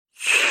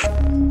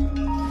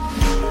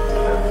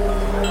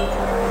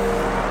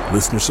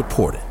Listener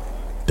supported.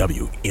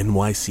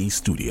 WNYC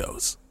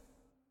Studios.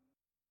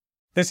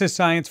 This is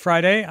Science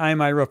Friday. I'm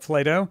Ira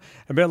Flato.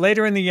 A bit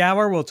later in the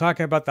hour, we'll talk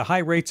about the high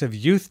rates of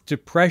youth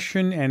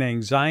depression and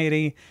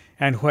anxiety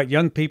and what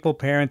young people,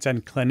 parents,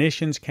 and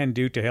clinicians can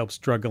do to help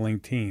struggling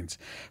teens.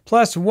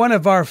 Plus, one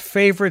of our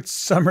favorite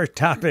summer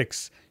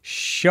topics,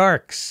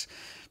 sharks.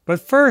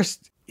 But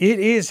first, it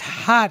is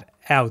hot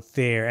out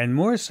there, and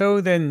more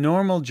so than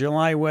normal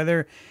July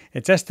weather.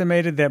 It's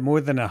estimated that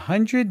more than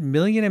 100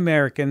 million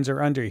Americans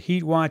are under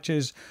heat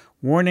watches,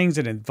 warnings,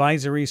 and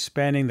advisories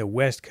spanning the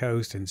West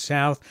Coast and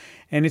South.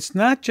 And it's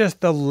not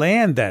just the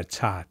land that's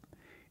hot.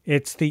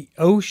 It's the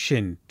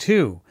ocean,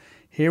 too.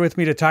 Here with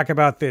me to talk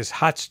about this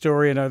hot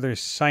story and other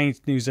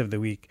science news of the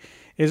week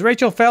is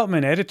Rachel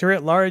Feltman,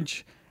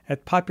 editor-at-large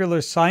at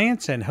Popular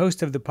Science and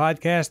host of the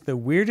podcast, The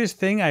Weirdest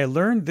Thing I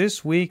Learned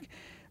This Week.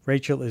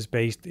 Rachel is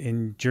based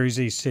in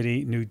Jersey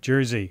City, New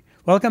Jersey.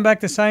 Welcome back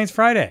to Science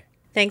Friday.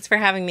 Thanks for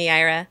having me,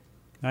 Ira.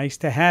 Nice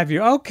to have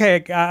you.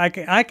 Okay,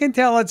 I can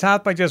tell it's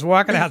hot by just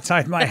walking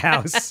outside my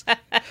house.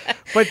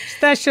 But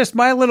that's just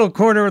my little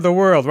corner of the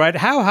world, right?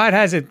 How hot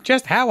has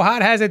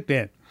it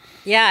been?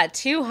 Yeah,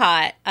 too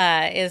hot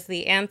is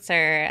the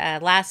answer.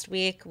 Last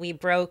week, we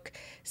broke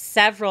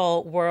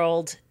several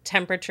world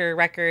temperature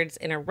records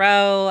in a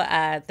row.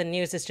 The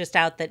news is just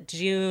out that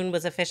June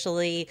was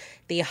officially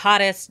the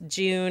hottest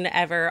June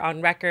ever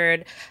on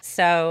record.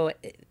 So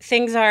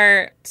things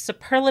are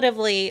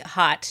superlatively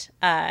hot,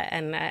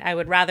 and I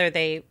would rather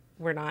they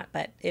were not,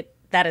 but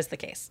that is the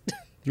case.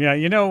 Yeah,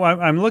 you know,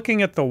 I'm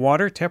looking at the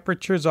water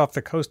temperatures off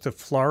the coast of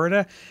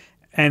Florida,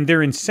 and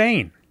they're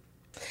insane.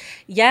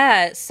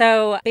 Yeah,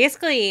 so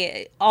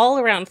basically all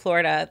around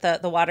Florida,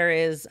 the water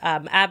is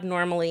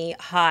abnormally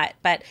hot,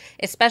 but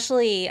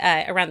especially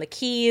around the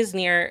Keys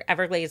near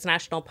Everglades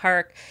National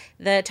Park,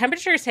 the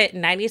temperatures hit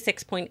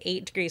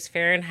 96.8 degrees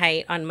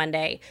Fahrenheit on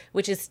Monday,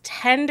 which is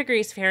 10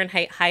 degrees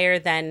Fahrenheit higher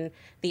than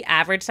the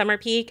average summer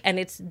peak, and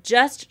it's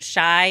just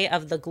shy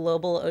of the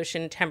global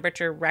ocean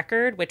temperature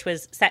record, which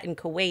was set in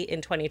Kuwait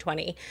in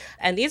 2020.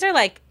 And these are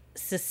like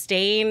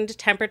sustained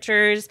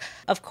temperatures.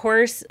 Of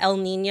course, El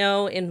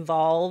Nino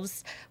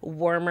involves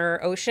warmer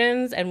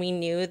oceans, and we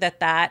knew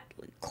that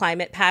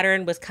climate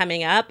pattern was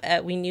coming up.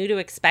 We knew to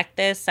expect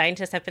this.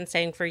 Scientists have been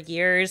saying for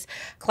years,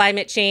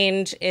 climate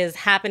change is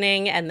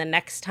happening, and the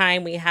next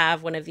time we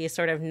have one of these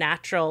sort of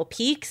natural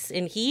peaks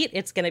in heat,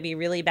 it's going to be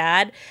really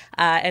bad.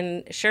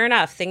 And sure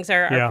enough, things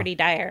are pretty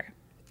dire.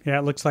 Yeah,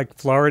 it looks like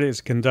Florida is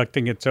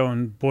conducting its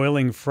own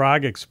boiling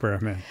frog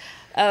experiment.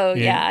 Oh,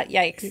 yeah.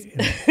 Yikes.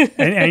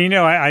 and you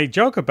know, I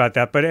joke about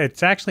that, but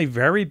it's actually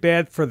very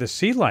bad for the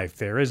sea life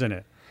there, isn't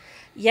it?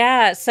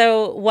 Yeah.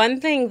 So one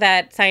thing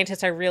that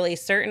scientists are really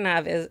certain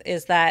of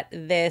is that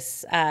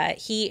this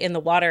heat in the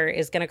water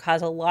is going to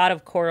cause a lot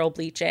of coral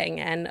bleaching.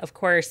 And of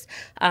course,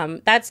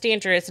 that's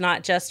dangerous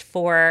not just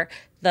for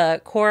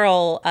the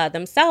coral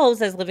themselves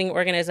as living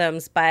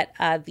organisms, but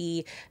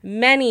the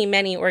many,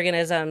 many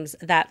organisms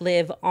that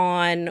live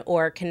on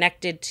or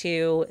connected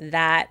to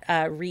that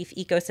reef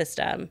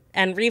ecosystem.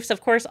 And reefs, of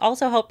course,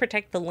 also help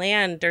protect the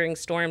land during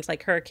storms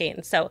like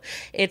hurricanes. So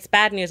it's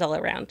bad news all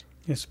around.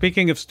 Yeah,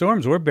 speaking of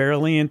storms, we're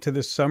barely into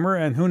the summer,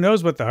 and who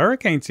knows what the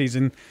hurricane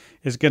season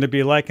is going to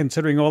be like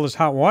considering all this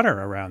hot water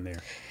around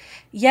there.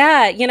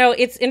 Yeah, you know,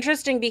 it's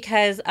interesting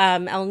because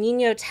El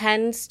Nino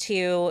tends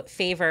to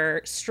favor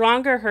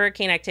stronger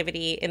hurricane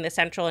activity in the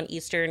central and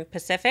eastern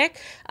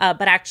Pacific,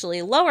 but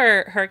actually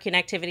lower hurricane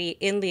activity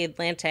in the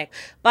Atlantic.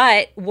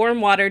 But warm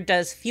water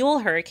does fuel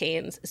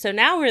hurricanes. So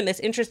now we're in this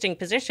interesting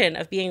position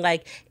of being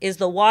like, is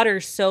the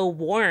water so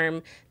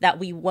warm that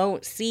we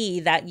won't see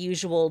that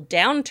usual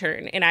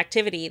downturn in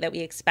activity that we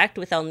expect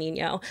with El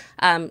Nino?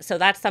 So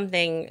that's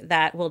something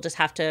that we'll just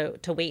have to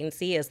wait and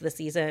see as the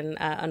season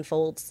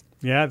unfolds.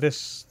 Yeah,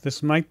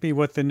 this might be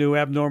what the new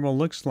abnormal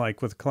looks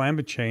like with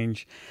climate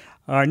change.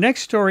 Our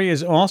next story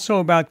is also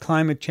about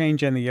climate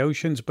change and the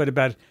oceans, but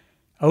about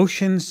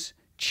oceans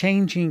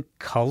changing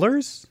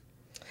colors?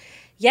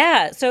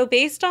 Yeah, so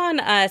based on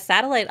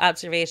satellite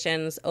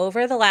observations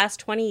over the last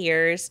 20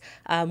 years,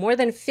 more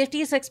than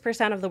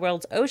 56% of the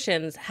world's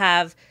oceans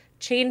have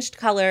changed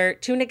color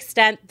to an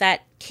extent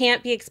that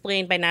can't be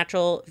explained by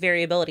natural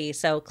variability.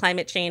 So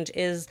climate change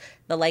is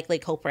the likely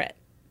culprit.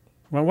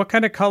 Well, what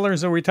kind of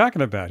colors are we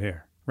talking about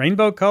here?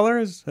 Rainbow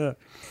colors?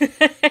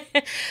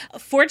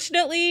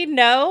 Fortunately,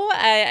 no.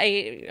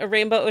 A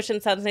rainbow ocean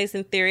sounds nice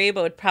in theory,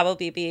 but would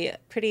probably be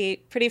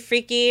pretty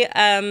freaky.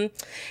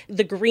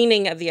 The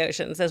greening of the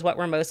oceans is what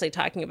we're mostly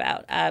talking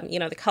about.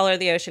 The color of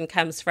the ocean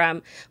comes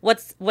from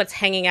what's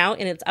hanging out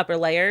in its upper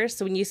layers.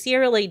 So when you see a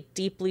really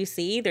deep blue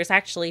sea, there's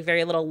actually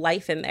very little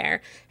life in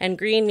there. And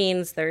green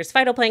means there's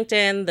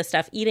phytoplankton, the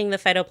stuff eating the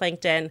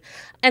phytoplankton.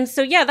 And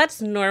so, yeah, that's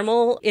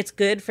normal. It's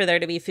good for there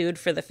to be food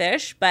for the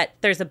fish, but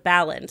there's a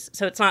balance.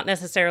 So it's not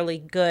necessarily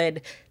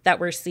good that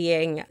we're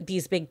seeing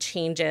these big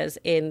changes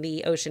in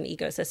the ocean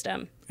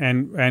ecosystem.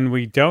 And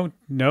we don't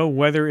know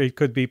whether it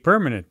could be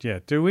permanent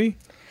yet, do we?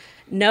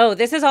 No,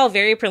 this is all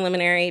very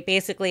preliminary.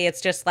 Basically,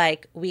 it's just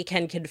like we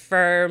can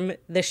confirm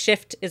the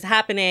shift is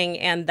happening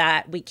and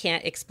that we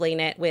can't explain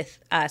it with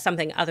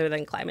something other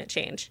than climate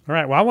change. All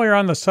right. While we're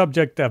on the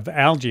subject of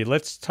algae,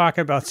 let's talk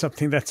about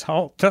something that's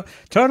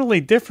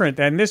totally different.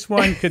 And this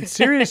one could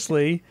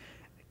seriously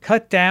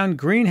cut down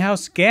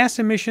greenhouse gas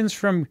emissions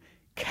from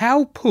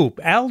cow poop.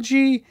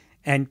 Algae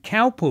and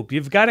cow poop.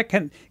 You've got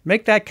to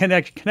make that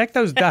connection. Connect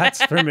those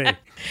dots for me.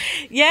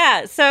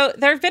 Yeah, so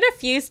there have been a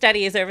few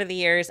studies over the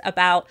years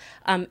about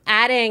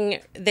adding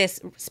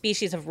this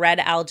species of red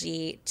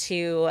algae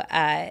to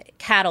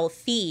cattle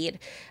feed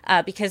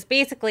because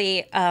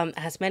basically,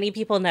 as many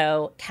people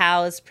know,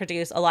 cows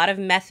produce a lot of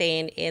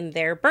methane in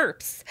their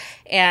burps.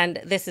 And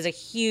this is a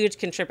huge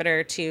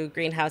contributor to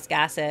greenhouse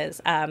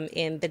gases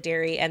in the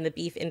dairy and the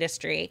beef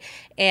industry.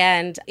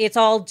 And it's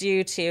all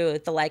due to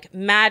the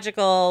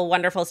magical,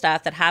 wonderful stuff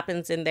that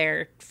happens in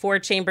their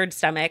four-chambered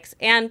stomachs.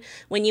 And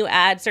when you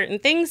add certain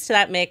things to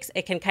that mix,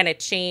 it can kind of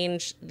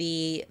change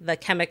the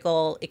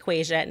chemical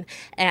equation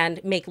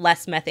and make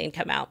less methane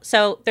come out.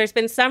 So there's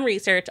been some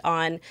research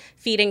on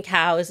feeding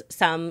cows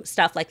some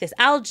stuff like this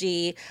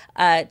algae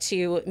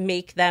to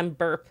make them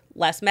burp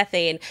less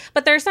methane.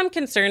 But there are some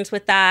concerns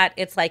with that.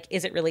 It's like,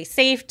 is it really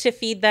safe to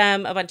feed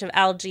them a bunch of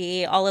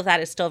algae? All of that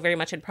is still very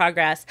much in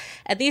progress.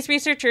 And these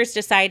researchers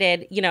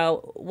decided,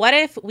 what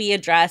if we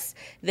address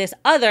this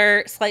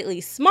other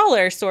slightly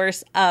smaller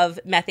source of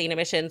methane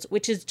emissions,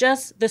 which is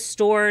just the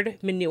stored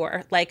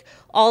manure? Like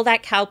all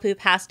that cow poop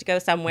has to go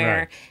somewhere.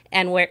 Right.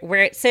 And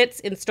where it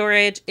sits in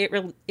storage, it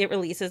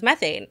releases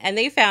methane. And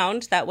they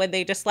found that when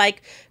they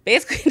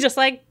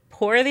basically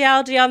pour the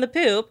algae on the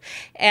poop,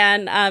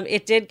 and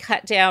it did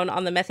cut down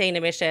on the methane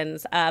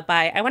emissions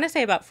by, I want to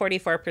say, about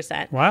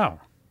 44%. Wow.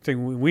 So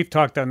we've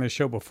talked on this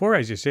show before,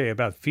 as you say,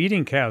 about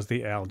feeding cows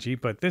the algae,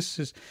 but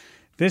this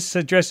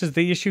addresses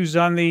the issues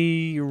on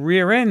the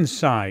rear end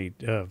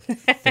side of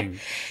things.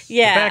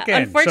 Yeah, the back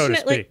end, unfortunately,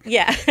 so to speak.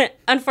 Yeah,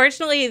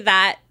 unfortunately,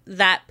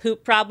 that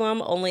poop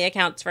problem only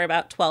accounts for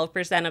about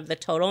 12% of the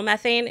total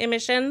methane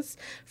emissions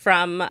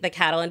from the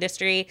cattle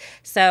industry.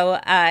 So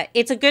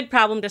it's a good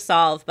problem to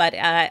solve, but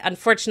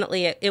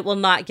unfortunately, it will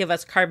not give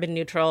us carbon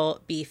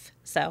neutral beef.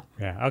 So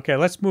yeah, okay.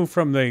 Let's move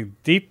from the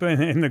deep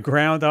in the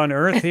ground on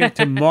Earth here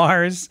to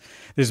Mars.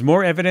 There's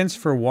more evidence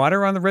for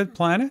water on the red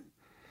planet.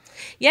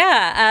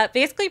 Yeah,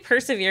 basically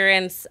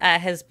Perseverance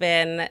has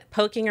been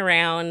poking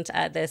around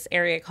this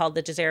area called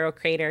the Jezero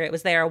Crater. It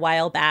was there a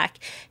while back,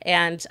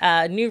 and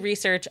new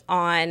research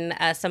on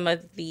some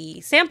of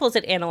the samples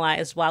it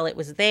analyzed while it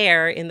was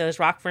there in those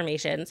rock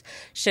formations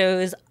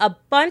shows a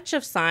bunch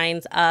of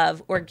signs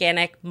of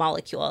organic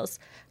molecules.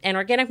 And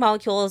organic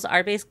molecules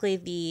are basically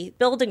the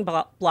building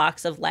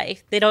blocks of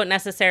life. They don't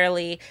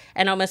necessarily,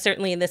 and almost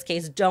certainly in this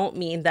case, don't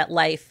mean that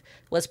life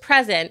was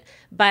present,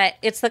 but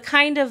it's the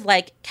kind of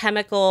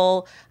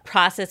chemical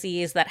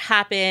processes that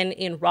happen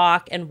in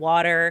rock and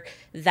water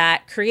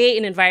that create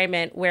an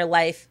environment where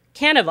life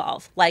can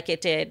evolve like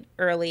it did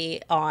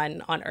early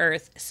on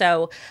Earth.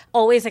 So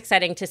always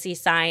exciting to see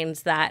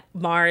signs that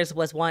Mars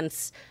was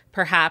once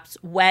perhaps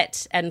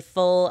wet and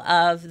full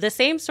of the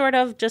same sort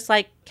of just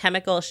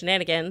chemical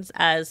shenanigans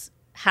as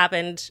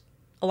happened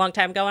a long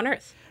time ago on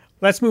Earth.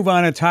 Let's move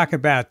on and talk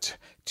about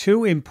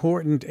two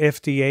important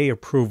FDA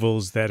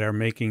approvals that are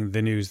making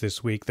the news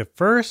this week. The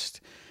first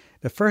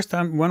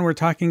one we're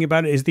talking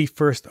about is the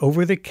first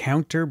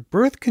over-the-counter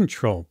birth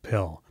control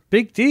pill.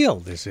 Big deal,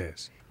 this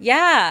is.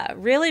 Yeah,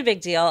 really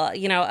big deal.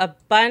 A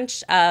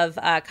bunch of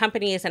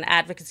companies and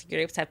advocacy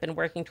groups have been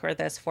working toward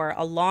this for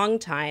a long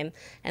time.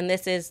 And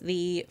this is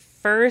the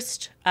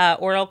first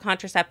oral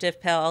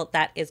contraceptive pill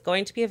that is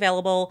going to be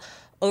available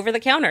over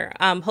the counter,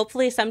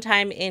 hopefully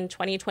sometime in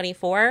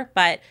 2024.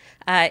 But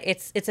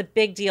it's a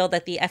big deal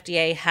that the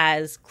FDA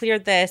has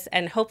cleared this,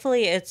 and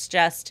hopefully it's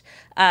just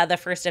the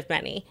first of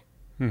many.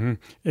 Mm-hmm.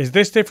 Is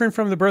this different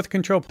from the birth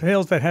control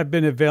pills that have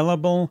been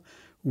available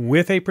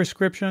with a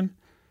prescription?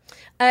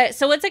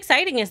 So what's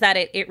exciting is that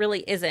it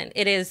really isn't.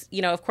 It is,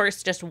 of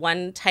course, just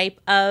one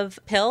type of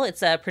pill.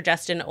 It's a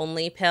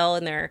progestin-only pill,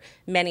 and there are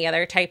many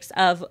other types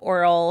of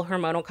oral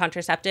hormonal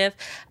contraceptive.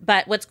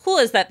 But what's cool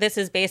is that this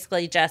is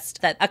basically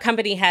just that a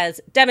company has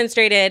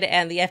demonstrated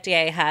and the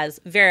FDA has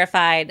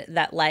verified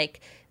that,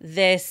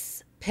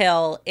 this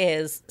pill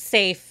is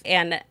safe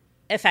and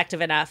effective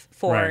enough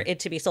for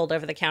it to be sold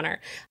over the counter.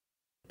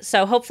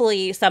 So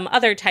hopefully some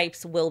other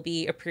types will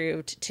be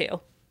approved too.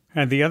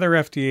 And the other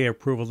FDA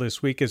approval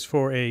this week is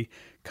for a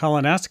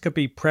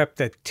colonoscopy prep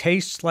that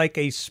tastes like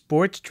a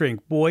sports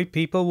drink. Boy,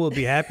 people will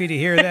be happy to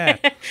hear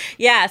that.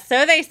 Yeah,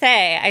 so they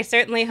say. I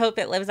certainly hope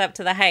it lives up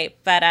to the hype.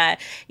 But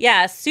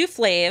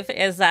Souflave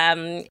is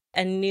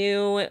a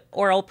new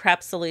oral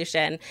prep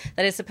solution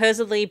that is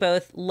supposedly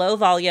both low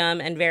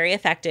volume and very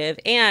effective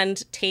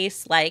and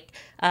tastes like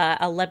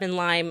a lemon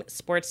lime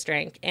sports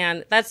drink.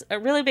 And that's a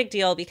really big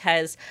deal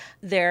because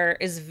there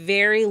is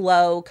very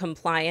low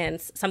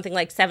compliance. Something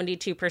like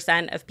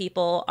 72% of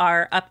people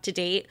are up to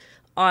date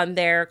on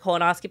their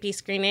colonoscopy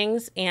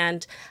screenings.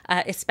 And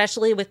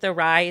especially with the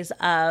rise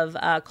of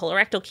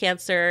colorectal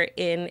cancer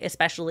in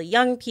especially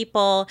young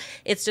people,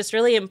 it's just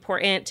really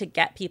important to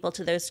get people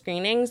to those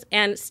screenings.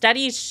 And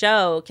studies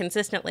show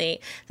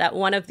consistently that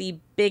one of the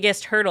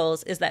biggest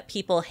hurdles is that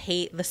people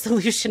hate the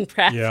solution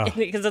prep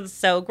because it's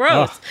so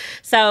gross. Oh.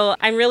 So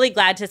I'm really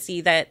glad to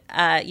see that,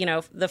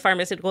 the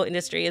pharmaceutical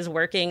industry is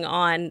working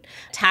on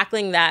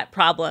tackling that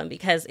problem,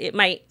 because it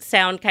might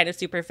sound kind of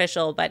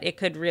superficial, but it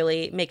could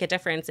really make a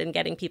difference in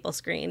getting people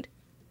screened.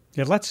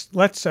 Yeah,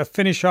 let's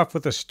finish off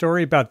with a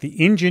story about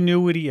the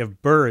ingenuity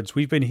of birds.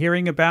 We've been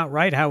hearing about,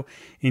 right, how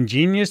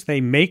ingenious they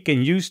make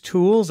and use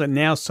tools, and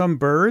now some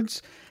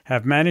birds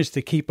have managed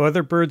to keep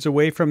other birds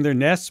away from their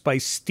nests by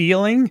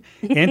stealing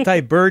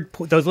anti-bird,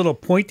 those little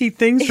pointy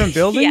things from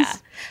buildings. Yeah,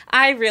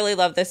 I really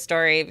love this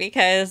story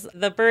because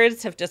the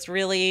birds have just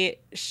really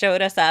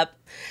showed us up.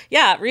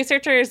 Yeah,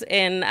 researchers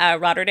in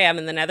Rotterdam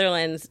in the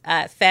Netherlands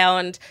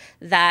found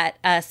that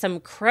some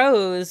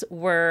crows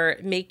were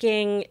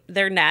making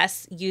their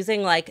nests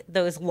using like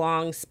those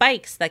long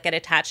spikes that get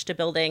attached to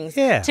buildings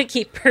to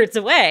keep birds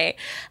away.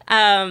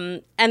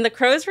 And the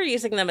crows were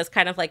using them as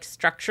kind of like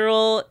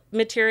structural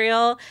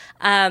material.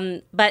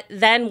 But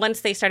then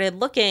once they started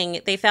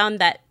looking, they found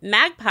that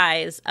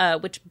magpies,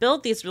 which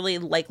build these really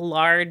like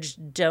large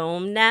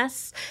dome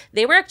nests,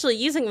 they were actually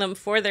using them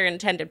for their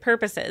intended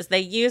purposes. They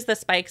use the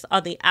spikes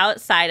on the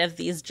outside of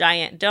these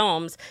giant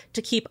domes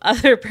to keep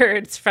other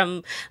birds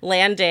from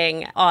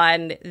landing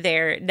on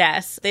their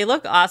nests. They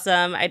look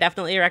awesome. I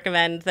definitely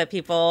recommend that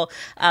people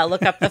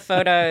look up the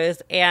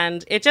photos.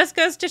 And it just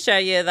goes to show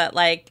you that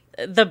like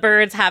the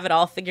birds have it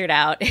all figured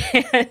out.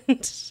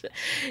 And,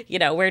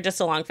 we're just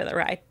along for the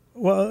ride.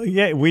 Well,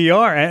 yeah, we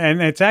are.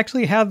 And it's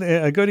actually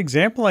a good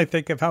example, I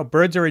think, of how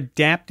birds are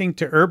adapting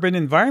to urban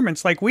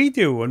environments like we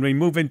do when we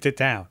move into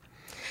town.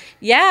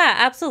 Yeah,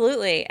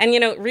 absolutely. And,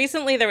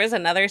 recently there was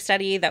another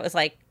study that was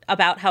like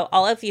about how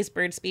all of these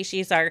bird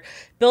species are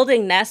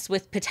building nests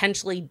with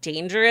potentially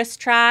dangerous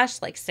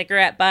trash like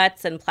cigarette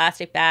butts and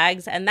plastic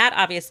bags. And that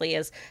obviously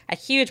is a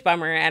huge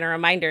bummer and a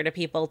reminder to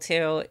people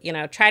to,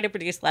 try to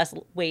produce less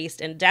waste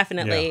and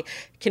definitely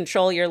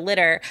control your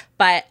litter.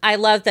 But I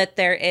love that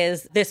there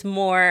is this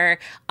more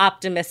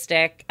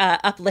optimistic,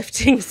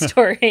 uplifting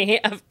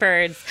story of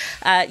birds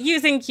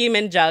using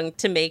human junk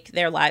to make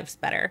their lives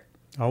better.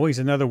 Always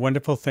another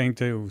wonderful thing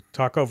to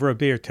talk over a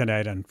beer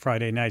tonight on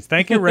Friday nights.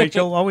 Thank you,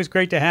 Rachel. Always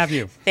great to have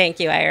you.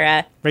 Thank you,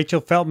 Ira. Rachel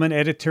Feltman,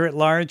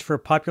 editor-at-large for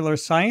Popular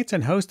Science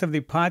and host of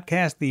the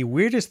podcast, The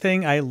Weirdest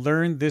Thing I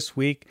Learned This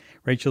Week.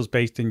 Rachel's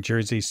based in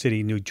Jersey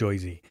City, New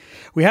Jersey.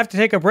 We have to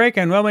take a break,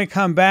 and when we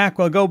come back,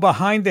 we'll go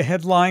behind the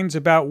headlines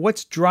about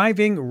what's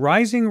driving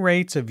rising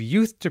rates of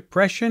youth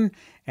depression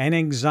and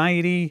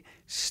anxiety.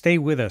 Stay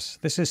with us.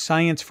 This is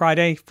Science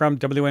Friday from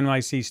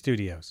WNYC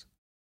Studios.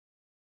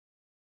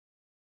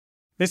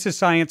 This is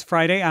Science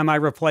Friday. I'm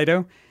Ira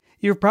Flatow.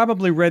 You've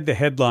probably read the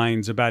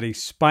headlines about a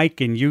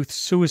spike in youth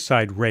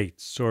suicide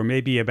rates, or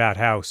maybe about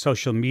how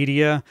social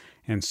media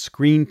and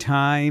screen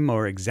time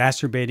are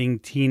exacerbating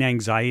teen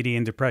anxiety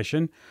and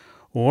depression.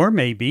 Or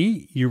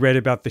maybe you read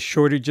about the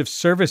shortage of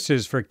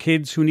services for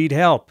kids who need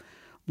help,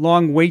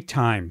 long wait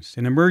times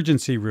in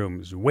emergency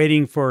rooms,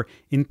 waiting for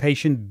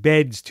inpatient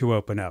beds to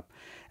open up.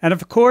 And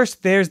of course,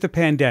 there's the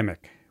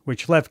pandemic,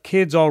 which left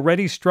kids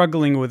already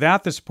struggling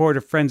without the support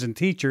of friends and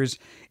teachers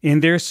in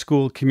their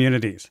school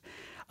communities.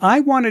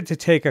 I wanted to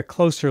take a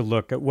closer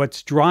look at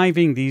what's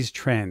driving these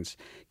trends,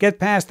 get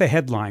past the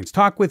headlines,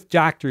 talk with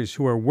doctors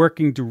who are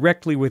working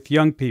directly with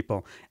young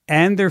people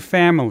and their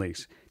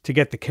families to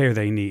get the care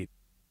they need.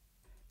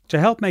 To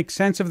help make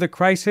sense of the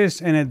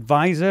crisis and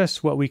advise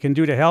us what we can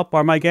do to help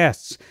are my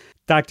guests.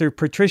 Dr.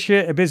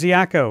 Patricia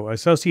Ebiziaco,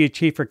 Associate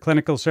Chief for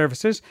Clinical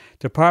Services,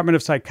 Department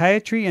of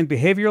Psychiatry and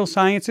Behavioral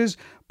Sciences,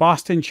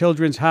 Boston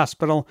Children's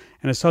Hospital,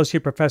 and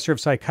Associate Professor of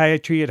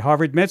Psychiatry at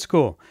Harvard Med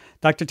School.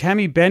 Dr.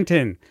 Tammy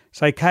Benton,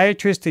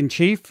 Psychiatrist in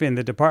Chief in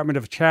the Department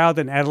of Child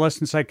and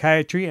Adolescent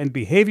Psychiatry and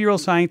Behavioral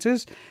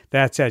Sciences.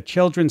 That's at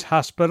Children's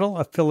Hospital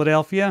of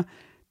Philadelphia.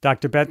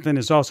 Dr. Benton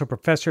is also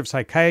Professor of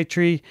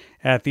Psychiatry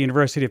at the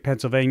University of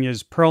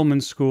Pennsylvania's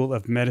Perelman School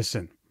of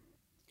Medicine.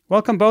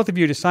 Welcome both of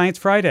you to Science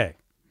Friday.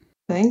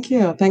 Thank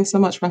you. Thanks so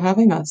much for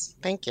having us.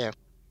 Thank you.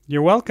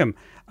 You're welcome.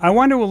 I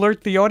want to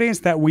alert the audience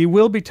that we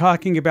will be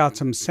talking about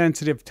some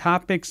sensitive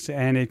topics,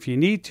 and if you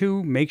need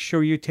to, make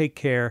sure you take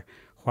care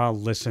while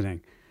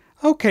listening.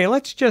 Okay,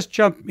 let's just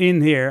jump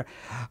in here.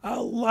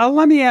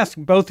 Let me ask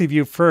both of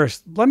you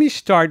first. Let me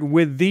start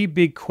with the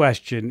big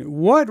question.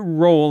 What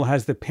role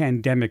has the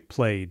pandemic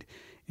played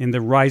in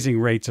the rising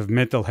rates of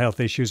mental health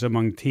issues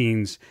among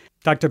teens?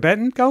 Dr.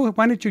 Benton,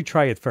 why don't you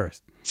try it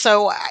first?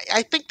 So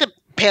I think the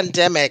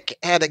pandemic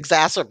had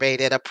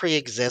exacerbated a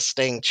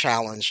pre-existing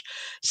challenge.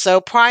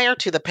 So prior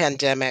to the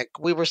pandemic,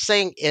 we were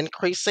seeing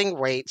increasing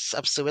rates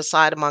of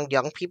suicide among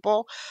young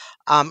people,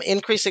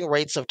 increasing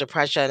rates of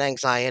depression and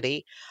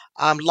anxiety.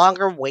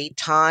 longer wait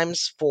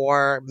times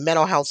for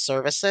mental health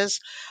services,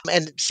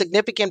 and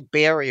significant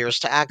barriers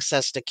to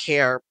access to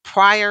care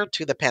prior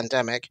to the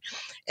pandemic.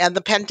 And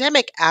the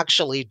pandemic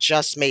actually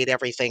just made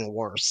everything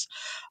worse.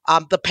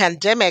 The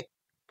pandemic,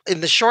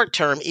 in the short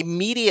term,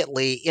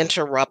 immediately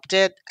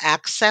interrupted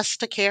access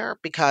to care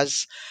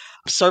because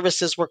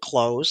services were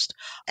closed.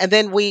 And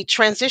then we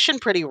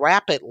transitioned pretty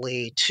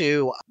rapidly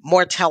to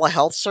more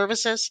telehealth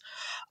services.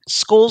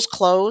 Schools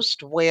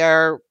closed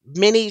where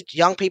many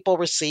young people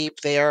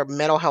received their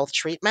mental health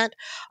treatment.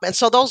 And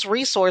so those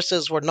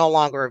resources were no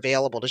longer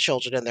available to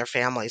children and their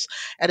families.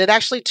 And it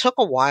actually took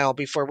a while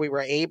before we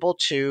were able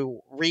to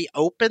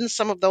reopen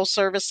some of those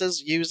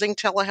services using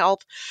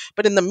telehealth.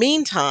 But in the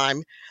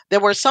meantime, there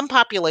were some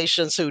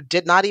populations who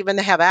did not even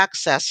have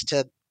access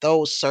to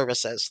those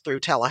services through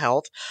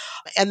telehealth.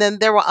 And then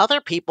there were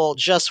other people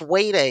just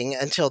waiting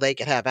until they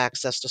could have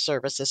access to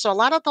services. So a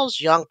lot of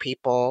those young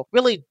people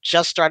really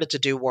just started to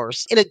do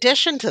worse. In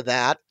addition to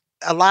that,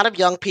 a lot of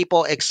young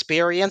people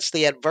experienced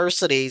the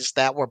adversities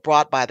that were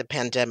brought by the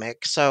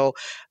pandemic. So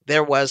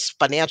there was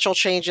financial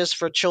changes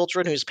for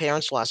children whose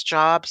parents lost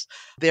jobs.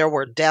 There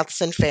were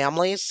deaths in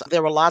families.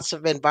 There were lots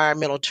of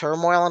environmental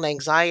turmoil and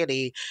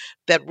anxiety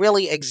that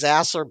really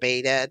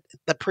exacerbated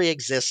the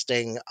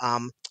pre-existing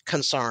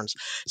concerns.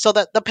 So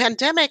that the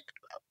pandemic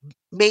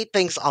made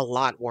things a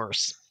lot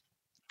worse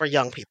for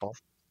young people.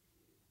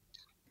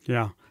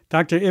 Yeah.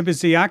 Dr.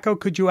 Ibiziaco,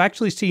 could you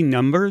actually see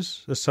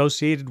numbers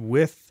associated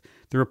with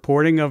the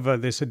reporting of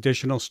this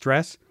additional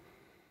stress?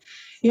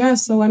 Yeah,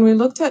 so when we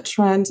looked at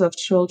trends of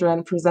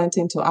children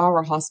presenting to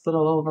our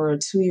hospital over a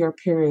 2 year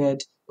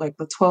period, like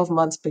the 12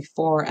 months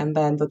before and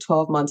then the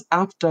 12 months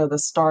after the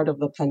start of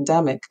the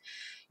pandemic,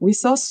 we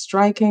saw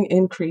striking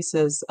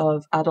increases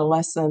of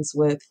adolescents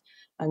with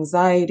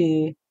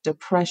anxiety,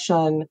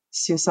 depression,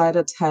 suicide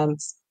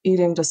attempts,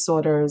 eating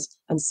disorders,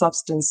 and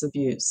substance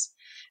abuse.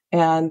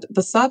 And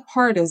the sad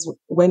part is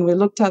when we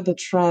looked at the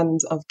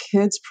trends of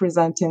kids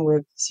presenting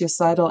with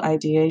suicidal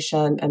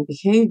ideation and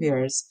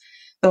behaviors,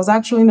 there was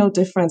actually no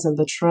difference in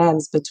the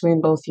trends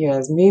between both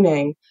years,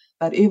 meaning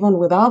that even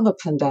without the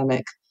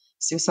pandemic,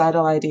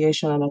 suicidal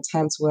ideation and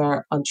attempts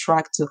were on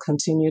track to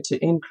continue to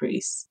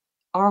increase.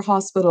 Our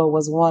hospital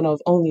was one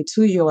of only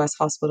two US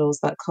hospitals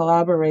that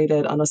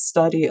collaborated on a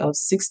study of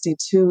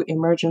 62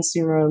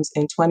 emergency rooms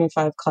in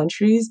 25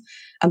 countries,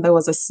 and there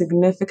was a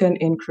significant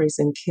increase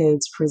in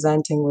kids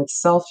presenting with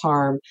self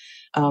harm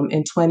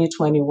in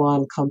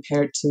 2021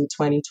 compared to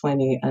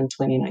 2020 and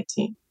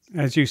 2019.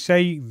 As you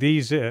say,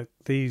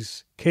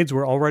 these kids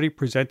were already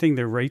presenting.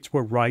 Their rates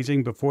were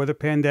rising before the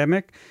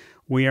pandemic.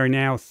 We are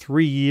now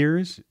 3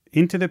 years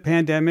into the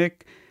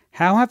pandemic.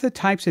 How have the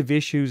types of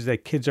issues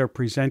that kids are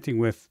presenting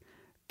with,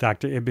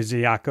 Dr.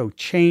 Ibiziaco,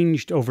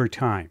 changed over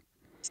time?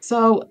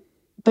 So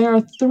there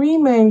are three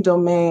main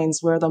domains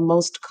where the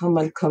most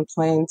common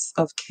complaints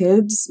of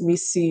kids we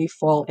see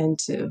fall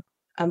into,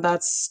 and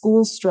that's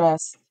school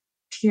stress,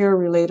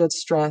 peer-related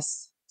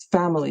stress,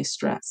 family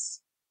stress.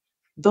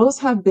 Those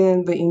have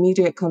been the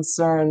immediate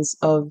concerns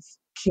of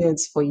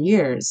kids for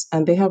years,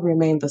 and they have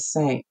remained the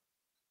same.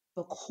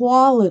 The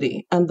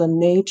quality and the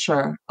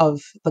nature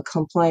of the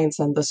complaints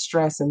and the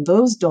stress in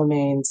those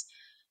domains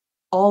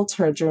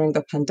altered during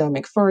the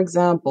pandemic. For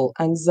example,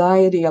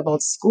 anxiety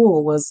about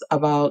school was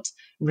about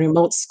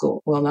remote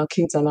school. Well, now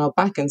kids are now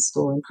back in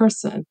school in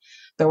person.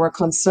 There were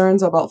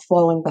concerns about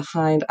falling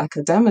behind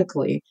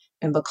academically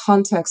in the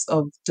context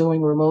of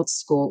doing remote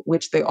school,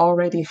 which they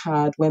already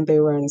had when they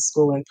were in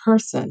school in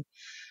person.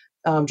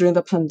 During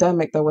the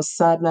pandemic, there was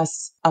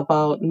sadness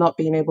about not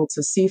being able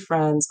to see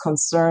friends,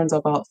 concerns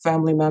about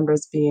family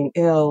members being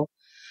ill.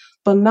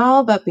 But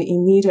now that the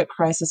immediate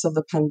crisis of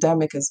the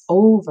pandemic is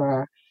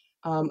over,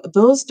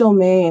 those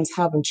domains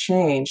haven't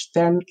changed.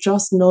 They're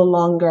just no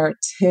longer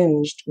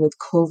tinged with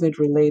COVID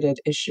related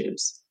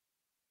issues.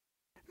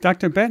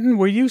 Dr. Benton,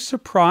 were you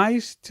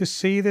surprised to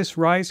see this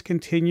rise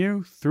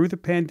continue through the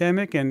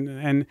pandemic?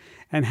 And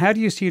how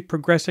do you see it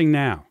progressing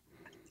now?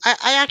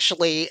 I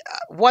actually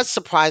was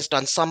surprised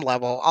on some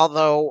level,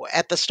 although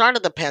at the start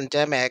of the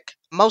pandemic,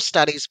 most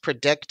studies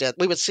predicted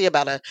we would see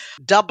about a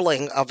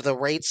doubling of the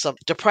rates of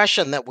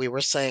depression that we were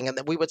seeing, and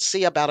that we would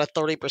see about a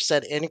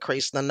 30%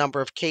 increase in the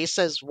number of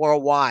cases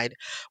worldwide,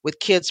 with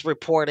kids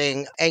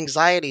reporting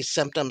anxiety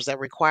symptoms that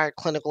required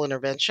clinical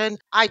intervention.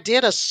 I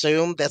did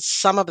assume that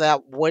some of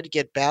that would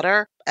get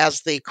better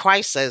as the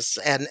crisis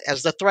and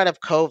as the threat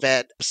of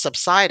COVID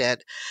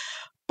subsided.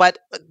 But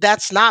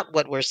that's not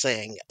what we're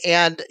seeing.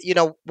 And,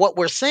 what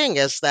we're seeing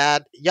is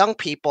that young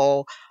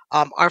people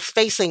are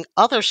facing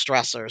other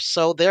stressors.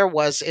 So there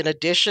was, in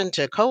addition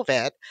to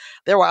COVID,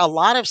 there were a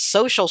lot of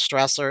social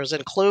stressors,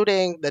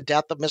 including the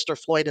death of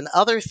Mr. Floyd and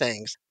other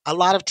things, a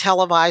lot of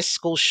televised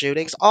school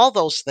shootings. All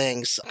those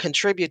things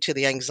contribute to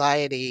the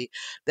anxiety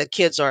that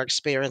kids are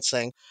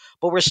experiencing.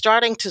 But we're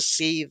starting to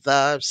see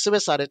the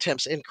suicide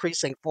attempts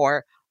increasing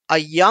for a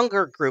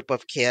younger group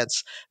of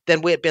kids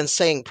than we had been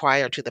seeing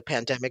prior to the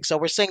pandemic. So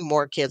we're seeing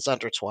more kids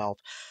under 12,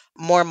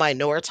 more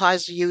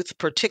minoritized youth,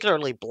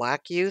 particularly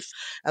Black youth.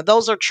 And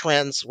those are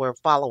trends we're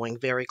following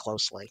very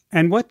closely.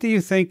 And what do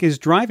you think is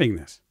driving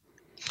this?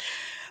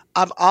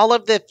 All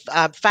of the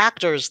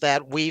factors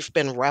that we've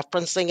been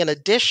referencing, in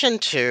addition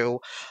to,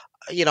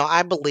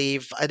 I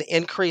believe an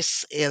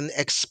increase in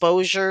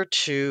exposure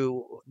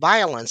to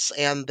violence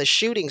and the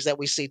shootings that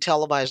we see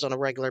televised on a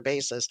regular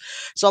basis.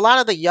 So a lot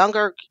of the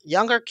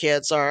younger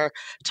kids are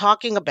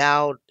talking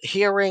about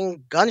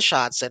hearing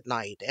gunshots at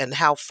night and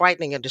how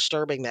frightening and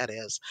disturbing that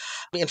is.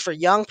 And for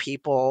young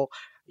people,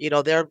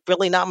 they're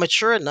really not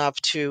mature enough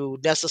to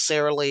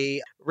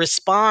necessarily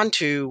respond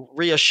to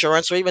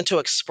reassurance or even to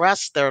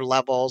express their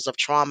levels of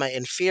trauma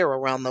and fear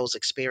around those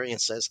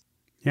experiences.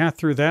 Yeah,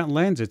 through that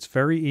lens, it's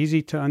very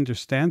easy to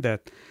understand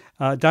that.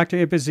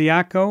 Dr.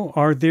 Ibiziaco,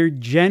 are there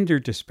gender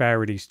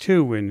disparities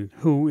too in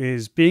who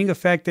is being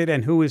affected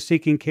and who is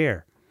seeking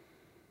care?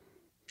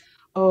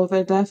 Oh,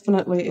 there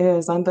definitely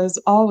is. And there's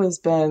always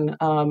been,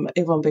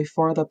 even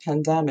before the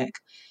pandemic.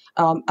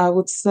 I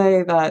would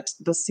say that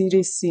the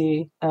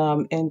CDC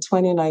in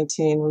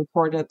 2019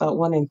 reported that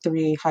 1 in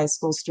 3 high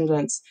school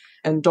students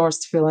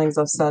endorsed feelings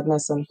of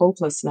sadness and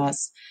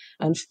hopelessness,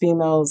 and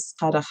females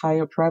had a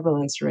higher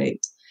prevalence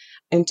rate.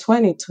 In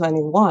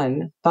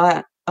 2021,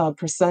 that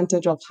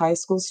percentage of high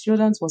school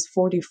students was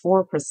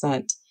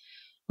 44%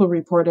 who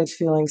reported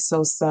feeling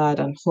so sad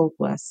and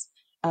hopeless.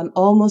 And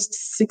almost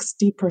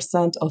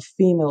 60% of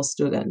female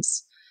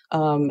students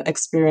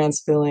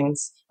experienced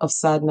feelings of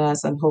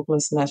sadness and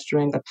hopelessness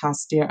during the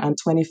past year, and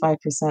 25%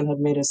 had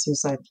made a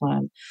suicide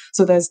plan.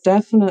 So there's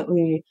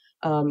definitely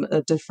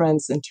a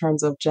difference in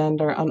terms of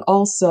gender, and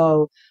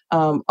also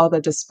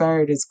other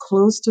disparities.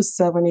 Close to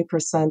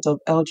 70% of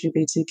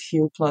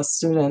LGBTQ plus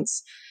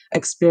students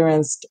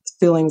experienced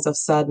feelings of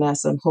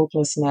sadness and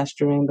hopelessness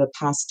during the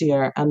past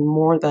year, and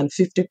more than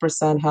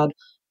 50% had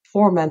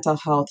poor mental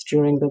health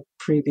during the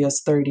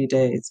previous 30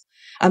 days.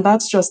 And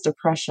that's just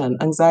depression.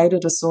 Anxiety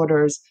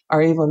disorders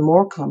are even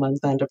more common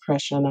than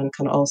depression and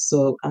can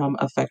also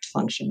affect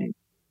functioning.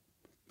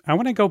 I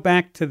want to go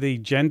back to the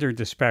gender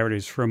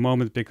disparities for a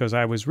moment because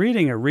I was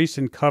reading a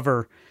recent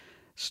cover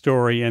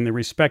story in the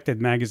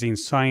respected magazine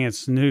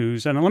Science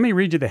News. And let me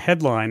read you the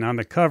headline on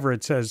the cover.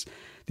 It says,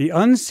 "The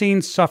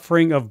unseen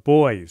suffering of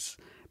boys.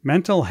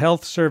 Mental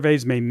health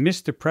surveys may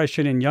miss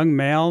depression in young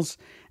males."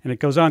 And it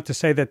goes on to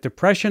say that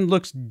depression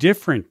looks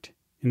different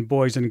in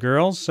boys and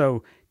girls.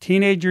 So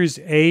teenagers'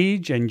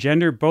 age and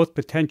gender both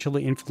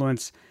potentially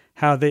influence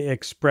how they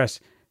express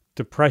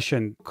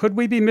depression. Could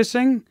we be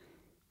missing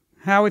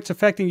how it's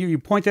affecting you? You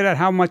pointed out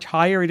how much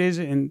higher it is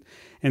in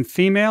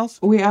females.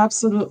 We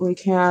absolutely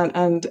can.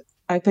 And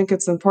I think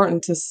it's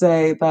important to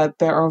say that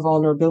there are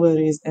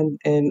vulnerabilities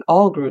in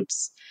all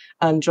groups,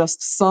 and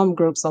just some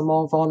groups are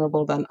more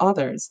vulnerable than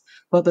others.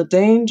 But the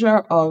danger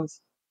of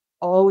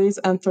always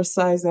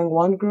emphasizing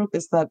one group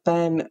is that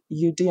then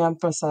you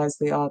de-emphasize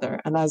the other.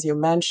 And as you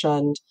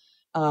mentioned,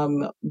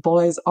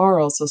 boys are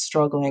also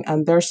struggling,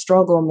 and their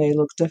struggle may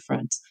look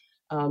different.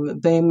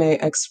 They may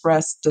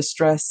express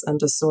distress and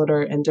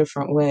disorder in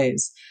different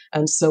ways.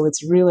 And so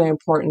it's really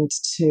important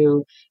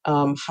to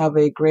have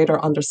a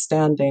greater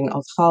understanding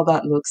of how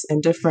that looks in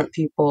different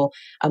people,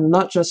 and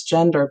not just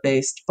gender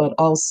based, but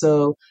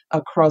also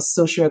across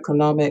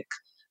socioeconomic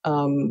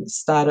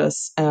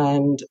status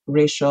and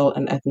racial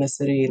and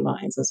ethnicity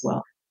lines as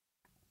well.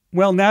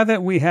 Well, now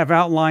that we have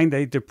outlined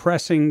a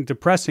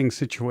depressing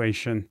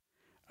situation,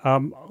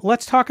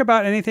 let's talk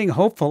about anything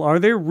hopeful. Are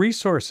there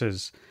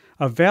resources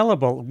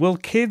available? Will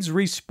kids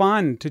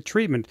respond to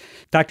treatment?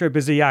 Dr.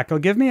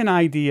 Ibiziaco, give me an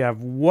idea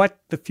of what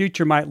the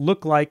future might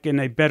look like in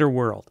a better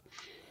world.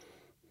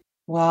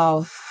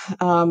 Wow.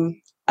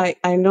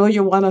 I know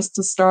you want us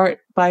to start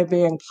by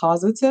being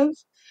positive,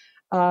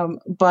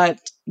 but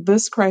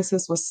this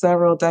crisis was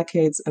several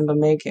decades in the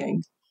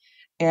making.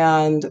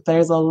 And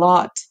there's a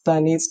lot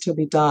that needs to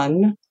be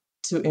done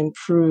to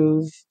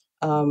improve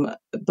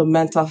the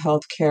mental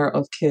health care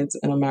of kids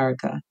in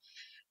America.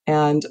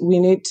 And we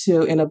need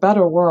to, in a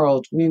better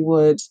world, we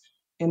would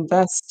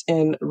invest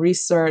in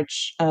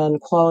research and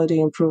quality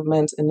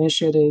improvement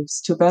initiatives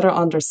to better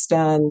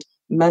understand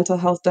mental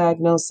health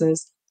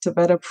diagnosis, to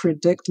better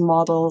predict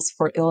models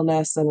for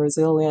illness and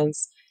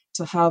resilience,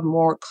 to have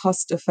more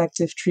cost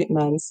effective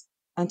treatments,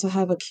 and to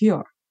have a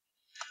cure.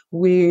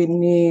 We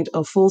need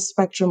a full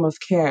spectrum of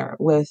care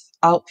with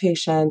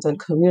outpatient and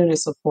community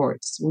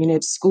supports. We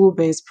need school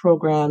based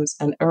programs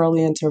and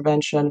early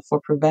intervention for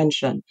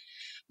prevention.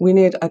 We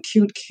need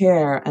acute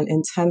care and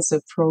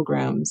intensive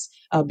programs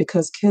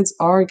because kids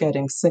are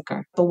getting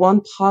sicker. The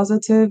one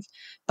positive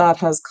that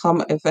has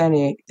come, if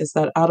any, is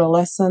that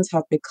adolescents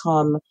have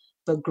become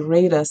the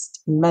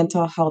greatest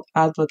mental health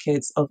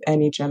advocates of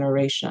any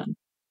generation.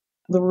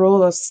 The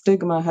role of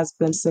stigma has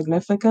been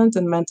significant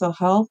in mental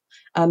health,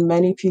 and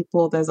many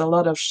people, there's a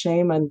lot of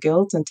shame and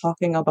guilt in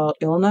talking about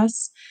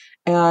illness,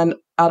 and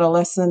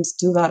adolescents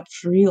do that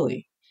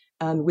freely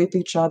and with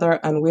each other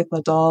and with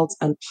adults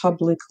and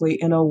publicly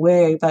in a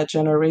way that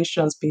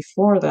generations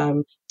before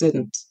them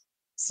didn't.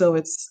 So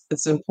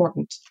it's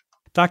important.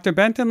 Dr.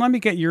 Benton, let me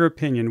get your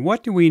opinion.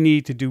 What do we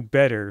need to do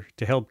better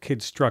to help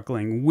kids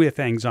struggling with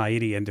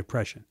anxiety and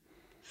depression?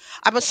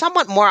 I'm a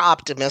somewhat more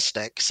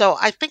optimistic. So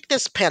I think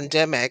this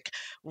pandemic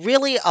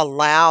really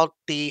allowed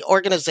the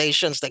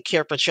organizations that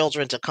care for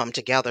children to come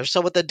together.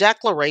 So with the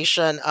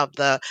declaration of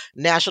the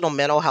National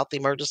Mental Health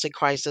Emergency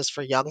Crisis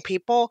for young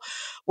people,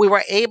 we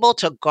were able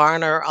to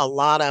garner a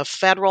lot of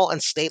federal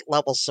and state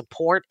level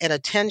support and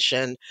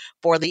attention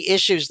for the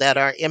issues that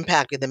are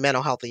impacting the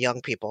mental health of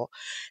young people.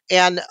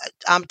 And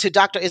to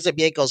Dr.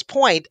 Izabiego's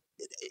point,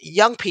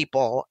 young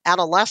people,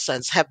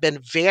 adolescents have been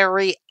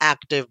very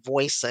active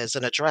voices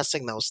in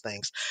addressing those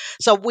things.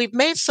 So we've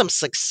made some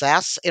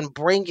success in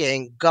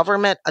bringing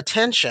government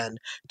attention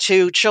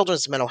to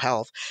children's mental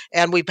health,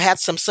 and we've had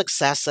some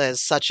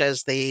successes such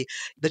as the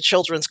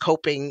Children's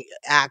Coping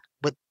Act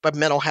with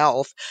mental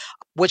health,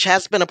 which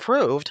has been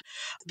approved.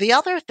 The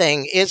other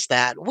thing is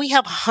that we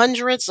have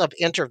hundreds of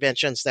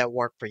interventions that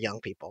work for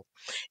young people.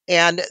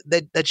 And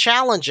the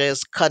challenge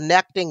is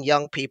connecting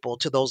young people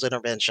to those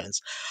interventions.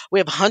 We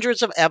have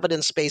hundreds of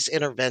evidence based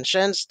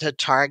interventions to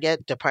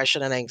target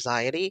depression and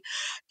anxiety.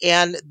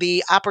 And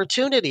the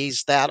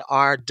opportunities that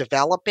are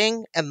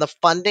developing and the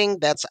funding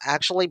that's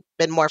actually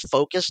been more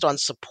focused on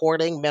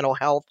supporting mental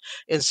health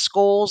in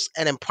schools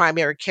and in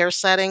primary care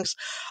settings,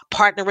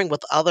 partnering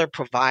with other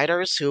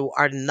providers who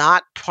are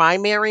not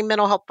primary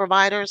mental health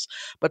providers,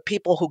 but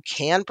people who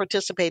can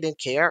participate in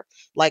care,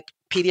 like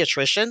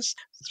pediatricians,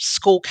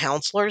 school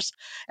counselors.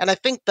 And I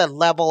think the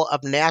level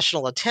of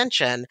national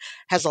attention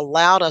has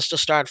allowed us to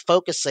start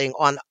focusing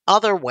on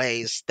other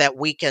ways that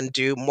we can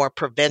do more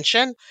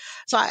prevention.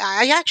 So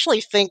I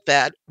actually think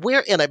that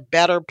we're in a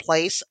better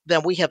place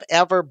than we have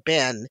ever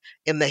been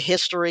in the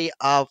history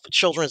of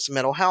children's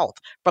mental health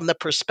from the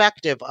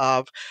perspective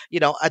of,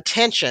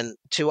 attention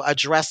to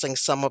addressing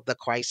some of the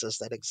crises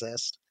that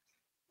exist.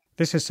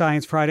 This is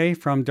Science Friday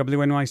from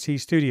WNYC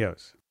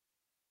Studios.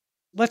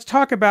 Let's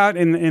talk about,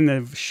 in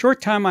the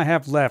short time I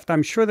have left,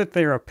 I'm sure that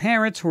there are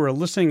parents who are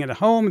listening at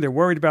home. They're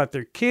worried about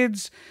their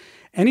kids.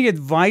 Any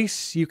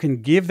advice you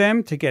can give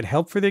them to get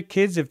help for their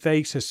kids if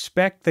they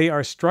suspect they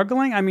are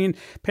struggling? I mean,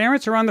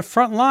 parents are on the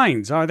front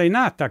lines, are they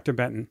not, Dr.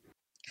 Benton?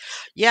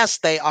 Yes,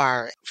 they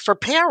are. For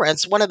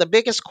parents, one of the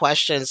biggest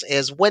questions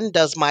is, when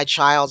does my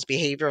child's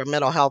behavior and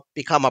mental health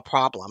become a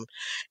problem?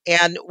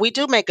 And we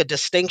do make a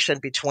distinction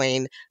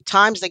between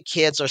times that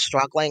kids are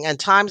struggling and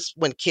times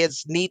when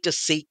kids need to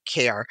seek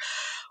care.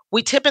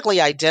 We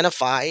typically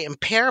identify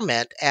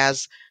impairment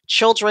as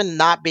children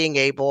not being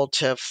able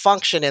to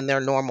function in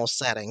their normal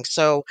setting.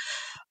 So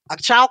a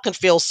child can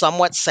feel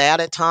somewhat sad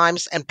at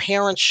times, and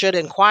parents should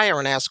inquire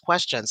and ask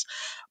questions.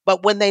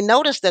 But when they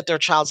notice that their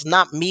child's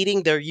not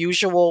meeting their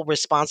usual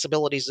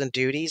responsibilities and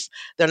duties,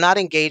 they're not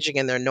engaging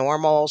in their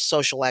normal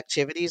social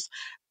activities,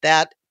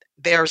 that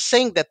they're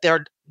seeing that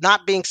they're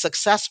not being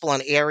successful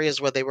in areas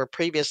where they were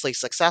previously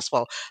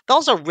successful,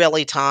 those are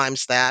really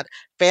times that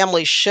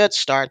families should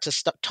start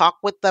to talk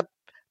with the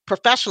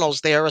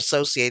professionals they're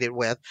associated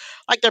with,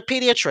 like their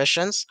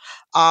pediatricians.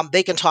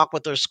 They can talk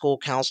with their school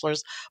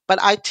counselors. But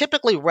I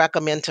typically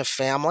recommend to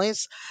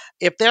families,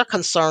 if they're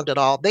concerned at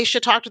all, they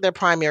should talk to their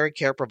primary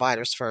care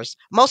providers first.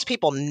 Most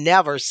people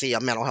never see a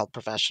mental health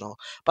professional,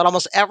 but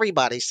almost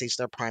everybody sees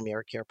their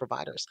primary care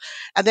providers.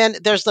 And then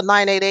there's the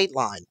 988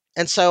 line.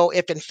 And so,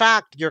 if in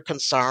fact you're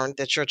concerned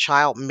that your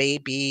child may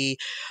be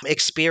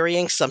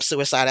experiencing some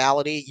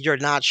suicidality, you're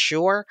not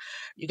sure,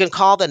 you can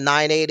call the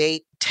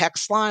 988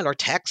 text line or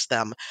text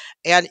them,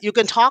 and you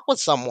can talk with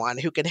someone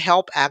who can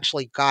help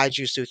actually guide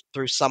you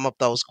through some of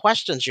those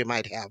questions you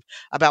might have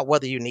about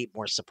whether you need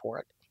more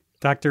support.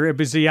 Dr.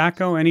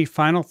 Ibisiaco, any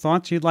final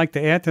thoughts you'd like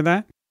to add to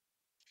that?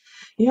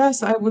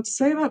 Yes, I would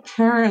say that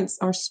parents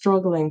are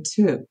struggling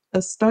too.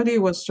 A study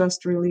was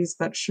just released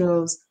that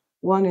shows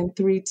 1 in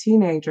 3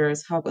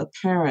 teenagers have a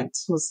parent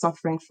who's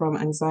suffering from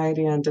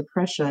anxiety and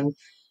depression,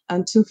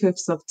 and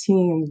 2/5 of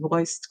teens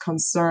voiced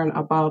concern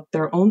about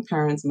their own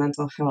parents'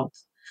 mental health.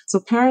 So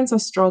parents are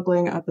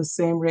struggling at the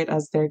same rate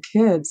as their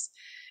kids.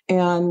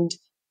 And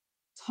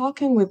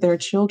talking with their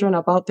children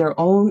about their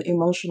own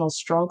emotional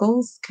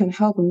struggles can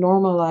help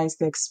normalize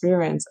the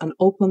experience and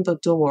open the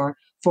door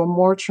for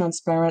more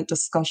transparent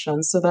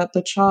discussion so that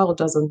the child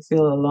doesn't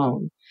feel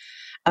alone.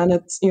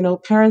 And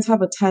parents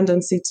have a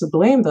tendency to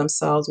blame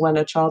themselves when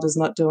a child is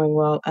not doing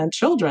well, and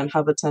children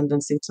have a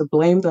tendency to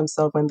blame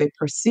themselves when they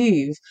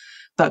perceive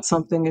that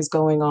something is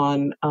going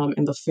on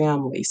in the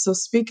family. So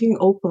speaking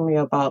openly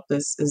about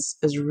this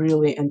is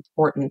really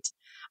important.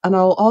 And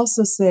I'll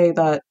also say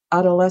that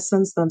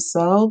adolescents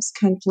themselves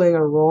can play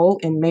a role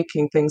in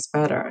making things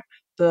better.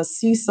 The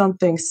see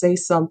something, say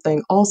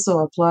something also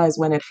applies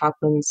when it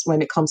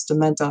comes to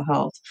mental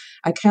health.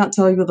 I can't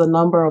tell you the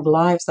number of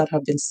lives that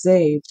have been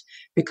saved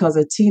because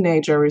a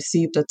teenager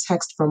received a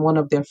text from one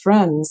of their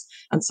friends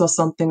and saw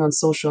something on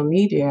social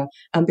media,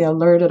 and they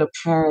alerted a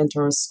parent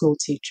or a school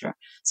teacher.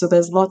 So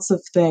there's lots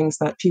of things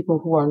that people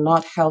who are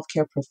not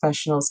healthcare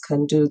professionals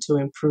can do to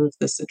improve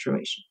the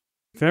situation.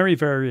 Very,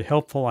 very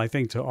helpful, I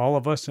think, to all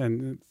of us.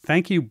 And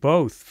thank you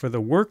both for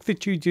the work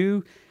that you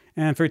do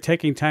and for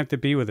taking time to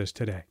be with us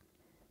today.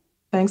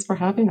 Thanks for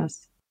having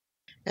us.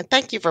 And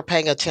thank you for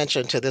paying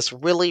attention to this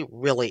really,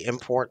 really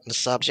important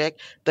subject.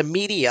 The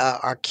media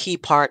are key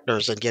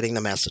partners in getting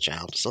the message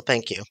out. So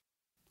thank you.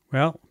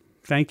 Well,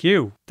 thank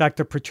you.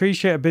 Dr.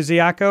 Patricia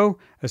Bisiaco,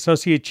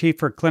 Associate Chief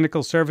for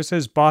Clinical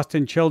Services,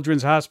 Boston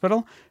Children's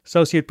Hospital,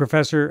 Associate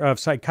Professor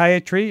of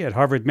Psychiatry at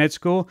Harvard Med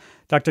School.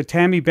 Dr.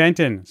 Tammy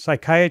Benton,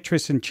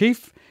 Psychiatrist in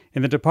Chief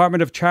in the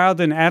Department of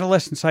Child and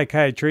Adolescent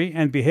Psychiatry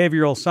and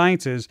Behavioral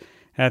Sciences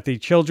at the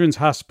Children's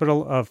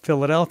Hospital of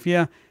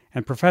Philadelphia,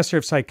 and Professor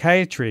of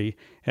Psychiatry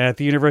at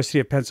the University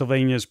of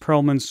Pennsylvania's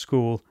Perelman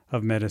School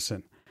of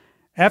Medicine.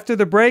 After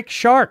the break,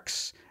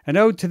 sharks, an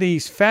ode to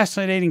these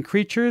fascinating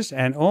creatures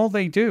and all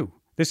they do.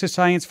 This is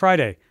Science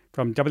Friday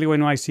from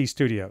WNYC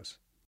Studios.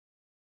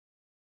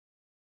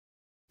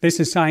 This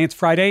is Science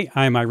Friday.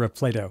 I'm Ira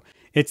Flato.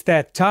 It's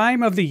that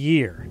time of the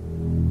year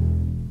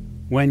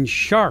when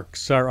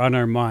sharks are on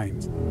our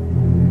minds.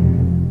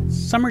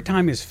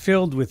 Summertime is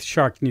filled with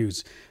shark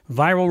news.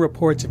 Viral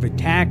reports of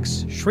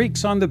attacks,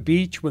 shrieks on the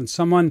beach when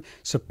someone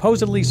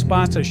supposedly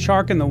spots a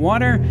shark in the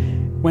water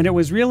when it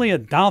was really a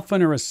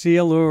dolphin or a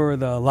seal or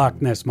the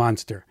Loch Ness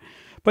Monster.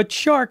 But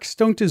sharks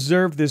don't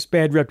deserve this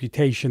bad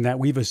reputation that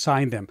we've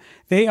assigned them.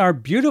 They are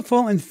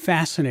beautiful and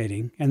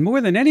fascinating, and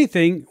more than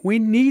anything, we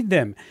need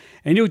them.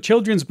 A new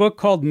children's book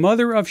called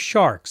Mother of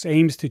Sharks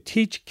aims to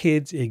teach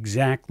kids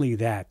exactly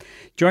that.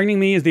 Joining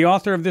me is the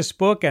author of this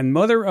book and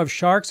Mother of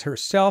Sharks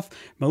herself,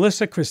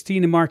 Melissa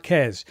Christina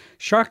Marquez,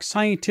 shark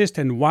scientist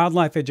and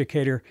wildlife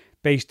educator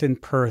based in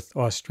Perth,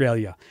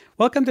 Australia.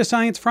 Welcome to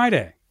Science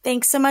Friday.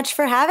 Thanks so much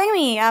for having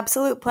me.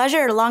 Absolute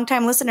pleasure.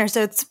 Long-time listener,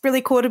 so it's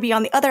really cool to be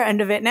on the other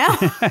end of it now.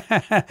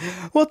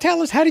 Well,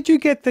 tell us, how did you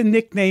get the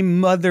nickname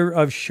Mother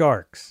of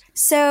Sharks?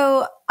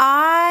 So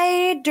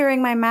I,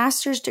 during my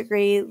master's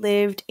degree,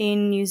 lived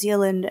in New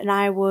Zealand, and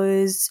I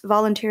was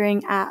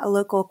volunteering at a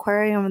local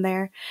aquarium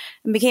there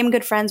and became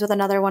good friends with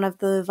another one of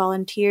the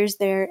volunteers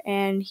there.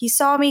 And he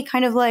saw me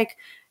kind of like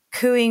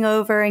cooing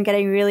over and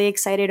getting really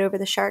excited over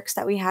the sharks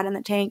that we had in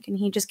the tank. And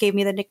he just gave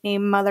me the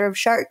nickname Mother of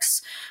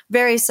Sharks,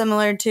 very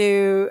similar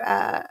to,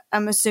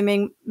 I'm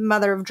assuming,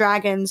 Mother of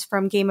Dragons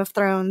from Game of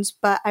Thrones.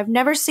 But I've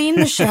never seen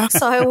the show,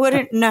 so I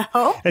wouldn't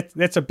know.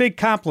 That's a big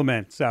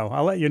compliment, so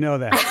I'll let you know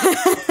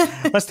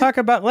that. Let's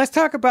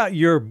talk about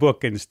your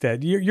book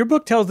instead. Your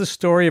book tells the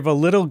story of a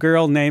little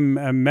girl named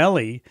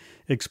Melly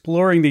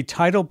exploring the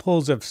tidal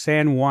pools of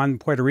San Juan,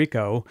 Puerto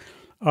Rico.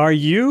 Are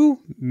you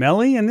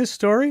Melly in this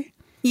story?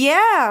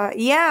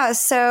 Yeah.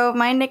 So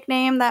my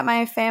nickname that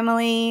my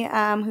family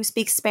who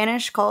speaks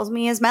Spanish calls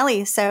me is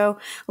Melly. So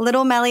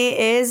little Melly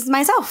is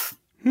myself.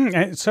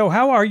 So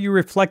how are you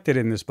reflected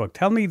in this book?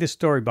 Tell me the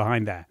story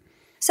behind that.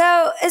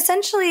 So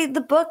essentially, the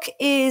book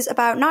is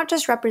about not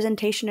just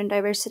representation and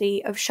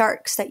diversity of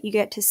sharks that you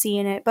get to see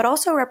in it, but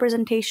also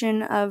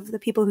representation of the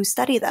people who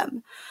study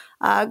them.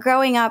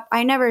 Growing up,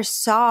 I never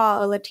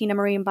saw a Latina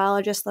marine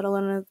biologist, let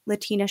alone a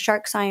Latina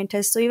shark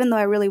scientist. So even though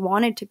I really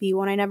wanted to be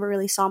one, I never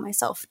really saw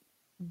myself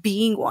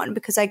being one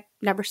because I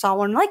never saw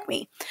one like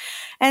me.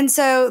 And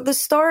so the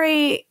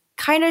story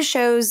kind of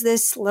shows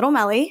this little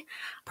Melly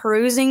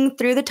perusing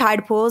through the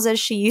tide pools as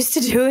she used to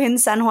do in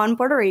San Juan,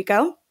 Puerto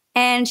Rico.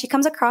 And she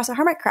comes across a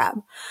hermit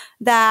crab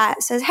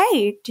that says,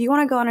 "Hey, do you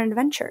want to go on an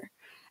adventure?"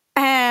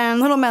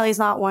 And little Melly's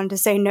not one to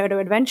say no to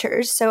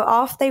adventures. So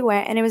off they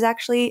went. And it was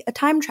actually a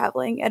time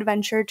traveling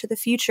adventure to the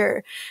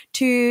future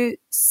to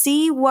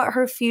see what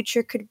her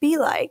future could be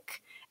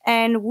like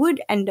and would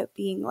end up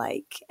being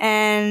like.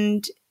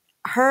 And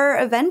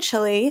her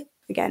eventually,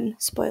 again,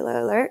 spoiler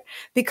alert,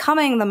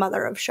 becoming the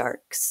mother of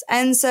sharks.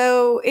 And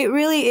so it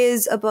really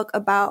is a book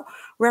about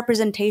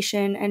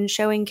representation and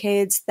showing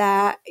kids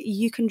that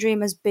you can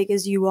dream as big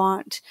as you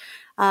want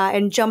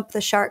and jump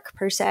the shark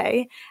per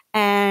se.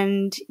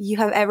 And you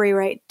have every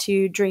right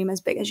to dream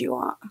as big as you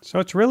want. So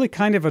it's really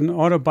kind of an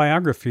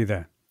autobiography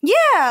then.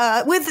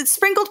 Yeah,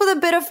 sprinkled with a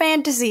bit of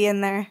fantasy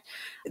in there.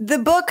 The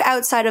book,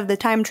 outside of the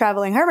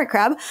time-traveling hermit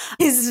crab,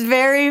 is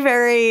very,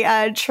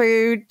 very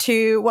true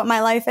to what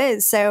my life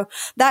is. So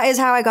that is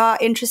how I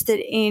got interested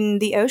in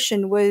the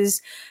ocean,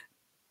 was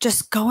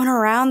just going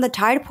around the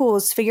tide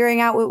pools,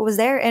 figuring out what was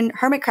there. And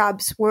hermit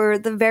crabs were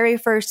the very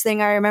first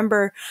thing I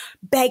remember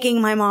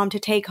begging my mom to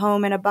take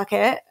home in a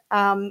bucket.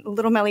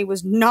 Little Melly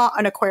was not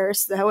an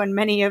Aquarius, though, and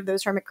many of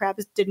those hermit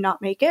crabs did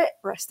not make it.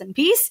 Rest in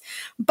peace.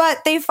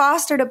 But they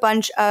fostered a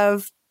bunch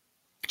of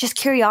just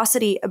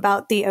curiosity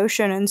about the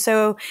ocean. And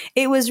so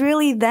it was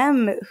really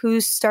them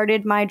who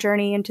started my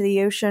journey into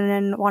the ocean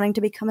and wanting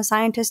to become a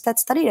scientist that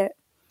studied it.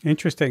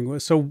 Interesting.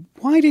 So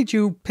why did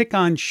you pick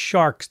on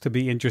sharks to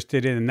be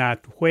interested in,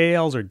 not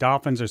whales or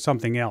dolphins or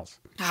something else?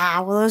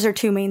 Well, those are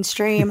too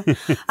mainstream.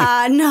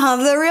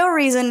 No, the real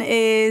reason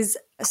is,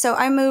 so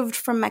I moved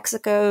from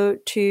Mexico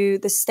to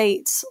the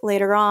States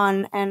later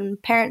on,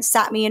 and parents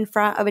sat me in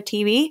front of a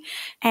TV.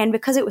 And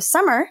because it was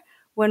summer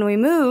when we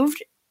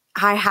moved,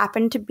 I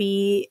happened to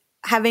be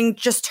having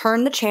just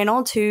turned the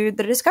channel to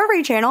the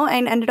Discovery Channel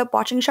and ended up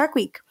watching Shark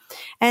Week.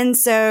 And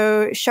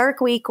so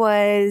Shark Week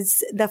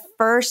was the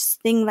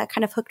first thing that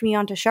kind of hooked me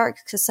onto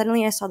sharks, because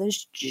suddenly I saw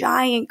this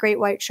giant great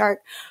white shark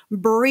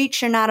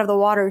breaching out of the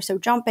water, so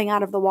jumping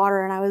out of the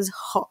water, and I was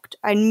hooked.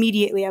 I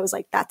was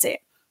like, that's it.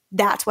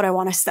 That's what I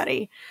want to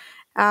study.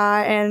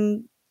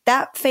 And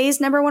that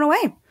phase never went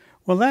away.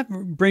 Well, that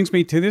brings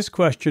me to this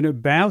question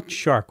about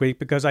Shark Week,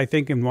 because I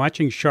think in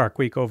watching Shark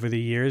Week over the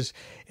years,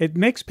 it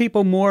makes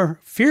people more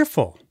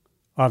fearful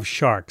of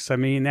sharks. I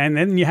mean, and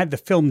then you had the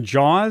film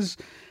Jaws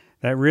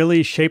that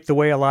really shaped the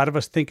way a lot of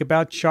us think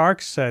about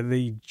sharks,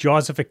 the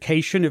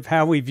Jawsification of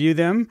how we view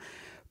them.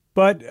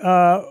 But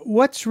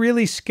what's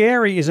really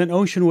scary is an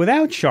ocean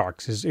without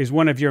sharks, is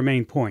one of your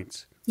main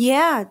points.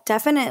 Yeah,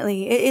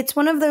 definitely. It's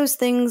one of those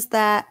things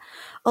that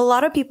a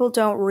lot of people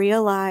don't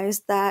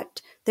realize,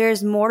 that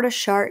there's more to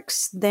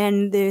sharks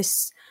than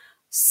this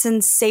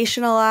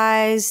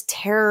sensationalized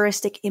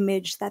terroristic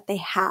image that they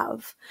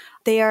have.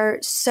 They are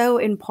so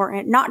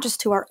important, not just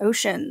to our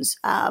oceans,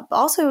 but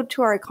also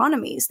to our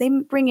economies. They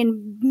bring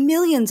in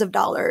millions of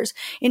dollars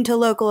into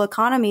local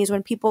economies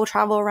when people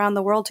travel around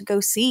the world to go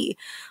see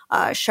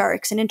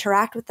sharks and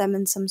interact with them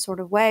in some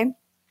sort of way.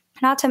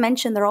 Not to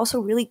mention, they're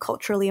also really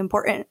culturally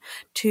important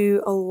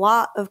to a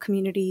lot of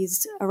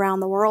communities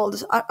around the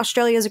world.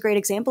 Australia is a great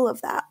example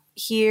of that.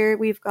 Here,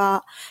 we've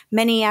got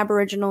many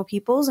Aboriginal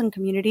peoples and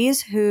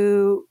communities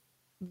who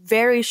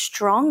very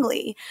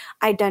strongly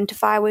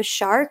identify with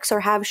sharks or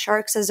have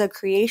sharks as a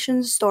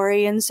creation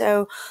story. And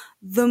so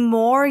the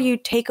more you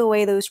take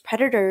away those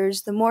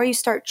predators, the more you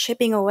start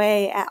chipping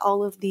away at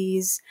all of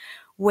these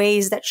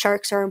ways that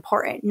sharks are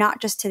important, not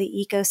just to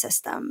the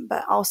ecosystem,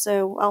 but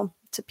also, well,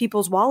 to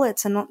people's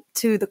wallets and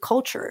to the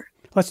culture.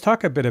 Let's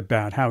talk a bit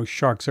about how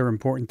sharks are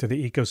important to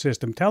the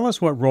ecosystem. Tell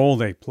us what role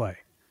they play.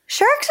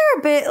 Sharks are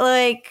a bit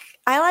like,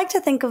 I like to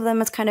think of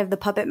them as kind of the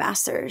puppet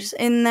masters,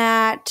 in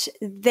that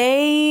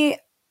they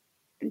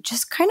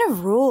just kind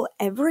of rule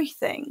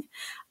everything.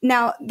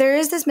 Now, there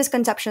is this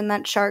misconception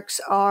that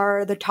sharks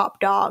are the top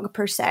dog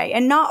per se,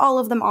 and not all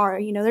of them are.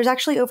 You know, there's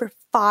actually over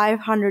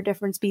 500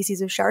 different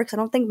species of sharks. I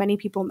don't think many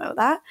people know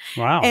that.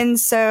 Wow. And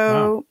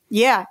so,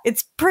 yeah,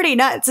 it's pretty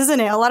nuts, isn't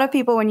it? A lot of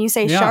people, when you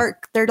say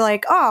shark, they're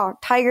like, oh,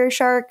 tiger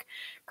shark,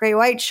 great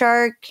white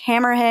shark,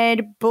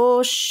 hammerhead,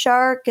 bull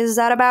shark. Is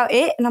that about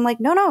it? And I'm like,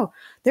 no,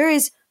 there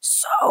is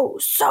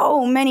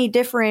so many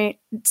different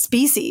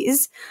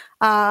species,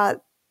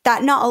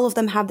 that not all of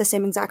them have the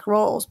same exact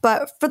roles.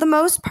 But for the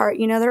most part,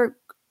 you know,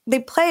 they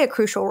play a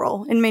crucial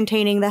role in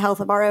maintaining the health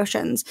of our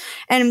oceans.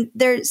 And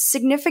their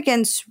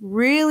significance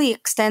really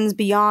extends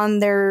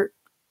beyond their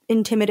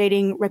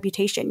intimidating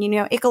reputation. You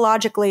know,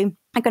 ecologically,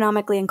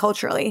 economically, and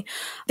culturally,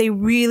 they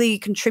really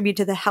contribute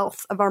to the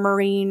health of our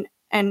marine,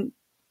 and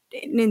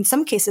in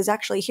some cases,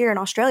 actually here in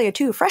Australia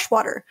too,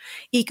 freshwater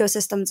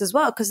ecosystems as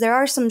well, because there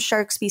are some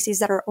shark species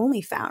that are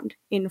only found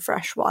in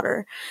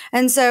freshwater.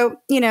 And so,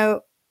 you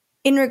know,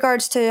 in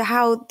regards to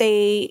how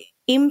they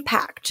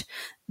impact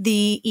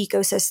the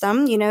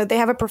ecosystem, you know, they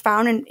have a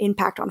profound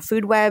impact on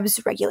food webs,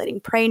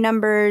 regulating prey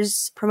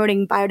numbers,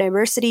 promoting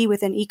biodiversity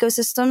within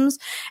ecosystems,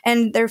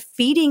 and their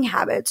feeding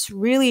habits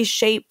really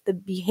shape the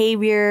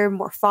behavior,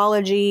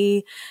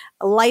 morphology,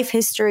 life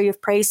history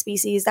of prey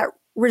species that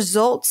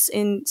results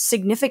in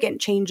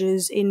significant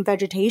changes in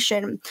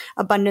vegetation,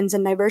 abundance,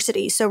 and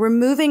diversity. So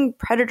removing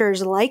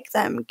predators like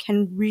them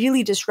can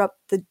really disrupt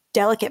the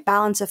delicate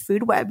balance of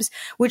food webs,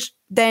 which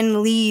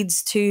then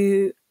leads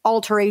to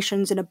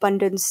alterations in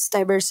abundance,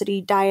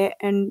 diversity, diet,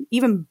 and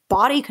even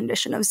body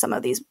condition of some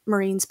of these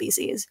marine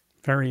species.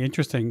 Very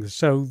interesting.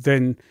 So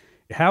then,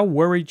 how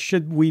worried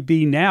should we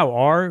be now?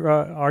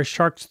 Are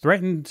sharks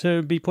threatened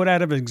to be put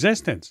out of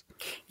existence?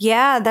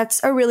 Yeah,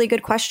 that's a really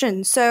good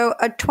question. So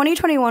a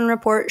 2021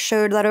 report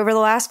showed that over the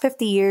last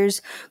 50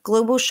 years,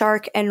 global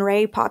shark and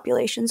ray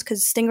populations,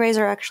 because stingrays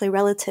are actually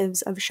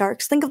relatives of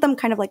sharks, think of them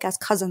kind of like as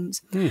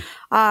cousins.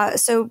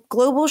 So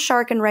global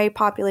shark and ray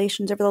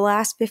populations over the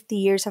last 50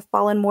 years have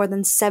fallen more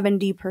than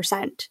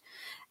 70%.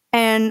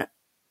 And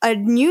a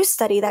new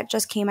study that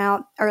just came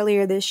out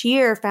earlier this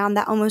year found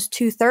that almost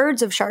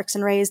 2/3 of sharks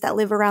and rays that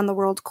live around the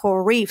world's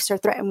coral reefs are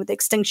threatened with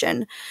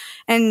extinction.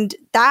 And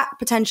that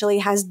potentially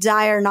has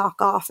dire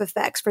knockoff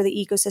effects for the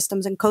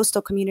ecosystems and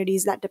coastal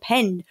communities that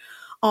depend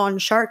on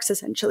sharks,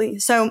 essentially.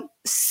 So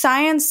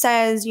science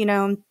says, you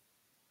know,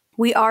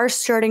 we are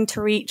starting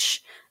to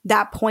reach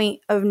that point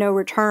of no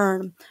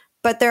return.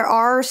 But there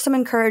are some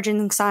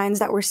encouraging signs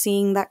that we're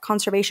seeing that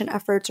conservation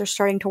efforts are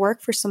starting to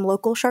work for some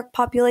local shark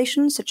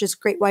populations, such as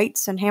great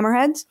whites and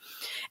hammerheads.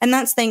 And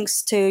that's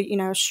thanks to, you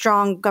know,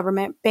 strong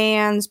government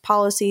bans,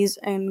 policies,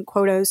 and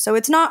quotas. So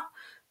it's not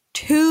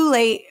too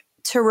late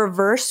to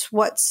reverse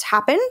what's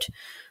happened,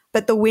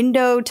 but the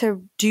window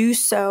to do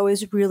so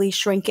is really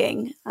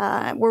shrinking.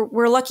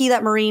 We're lucky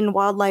that marine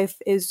wildlife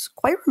is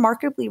quite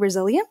remarkably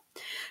resilient.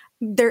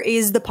 There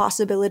is the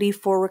possibility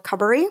for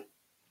recovery.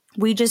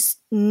 We just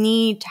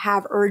need to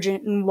have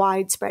urgent and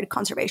widespread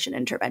conservation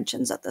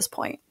interventions at this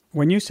point.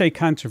 When you say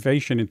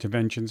conservation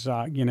interventions,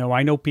 you know,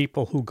 I know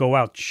people who go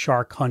out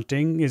shark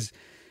hunting.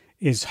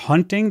 Is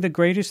hunting the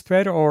greatest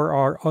threat, or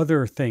are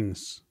other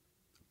things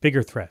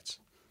bigger threats?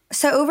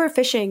 So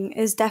overfishing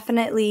is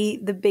definitely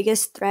the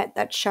biggest threat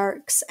that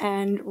sharks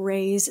and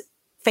rays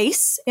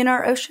face in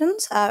our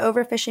oceans.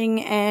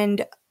 Overfishing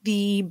and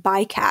the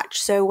bycatch.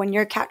 So when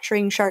you're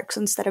capturing sharks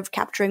instead of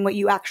capturing what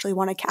you actually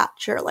want to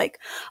catch, or like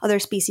other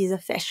species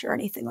of fish or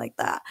anything like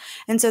that.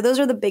 And so those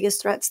are the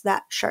biggest threats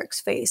that sharks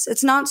face.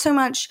 It's not so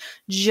much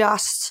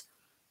just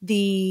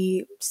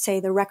the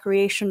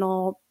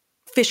recreational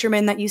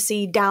fisherman that you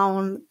see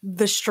down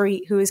the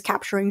street who is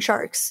capturing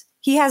sharks.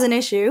 He has an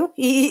issue.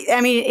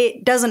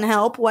 It doesn't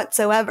help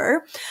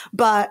whatsoever,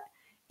 but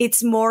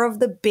it's more of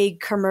the big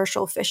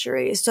commercial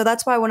fisheries. So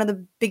that's why one of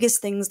the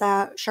biggest things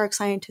that shark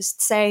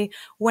scientists say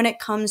when it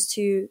comes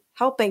to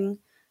helping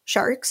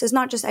sharks is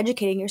not just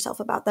educating yourself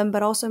about them,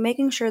 but also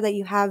making sure that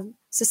you have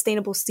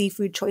sustainable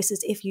seafood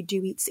choices if you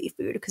do eat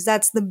seafood, because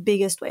that's the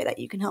biggest way that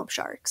you can help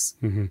sharks.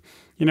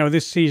 Mm-hmm.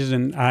 This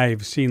season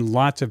I've seen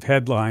lots of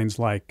headlines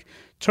like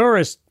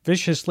tourist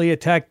viciously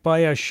attacked by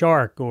a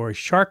shark or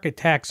shark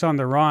attacks on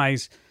the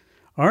rise.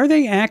 Are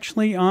they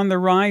actually on the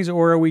rise,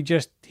 or are we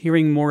just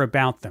hearing more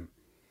about them?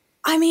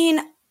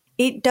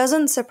 It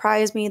doesn't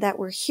surprise me that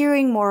we're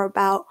hearing more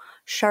about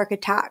shark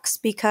attacks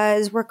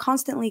because we're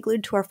constantly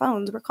glued to our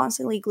phones. We're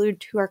constantly glued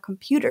to our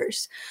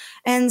computers.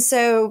 And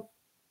so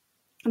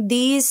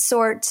these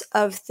sorts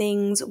of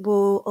things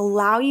will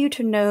allow you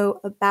to know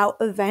about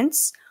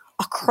events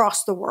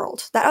across the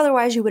world that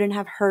otherwise you wouldn't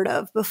have heard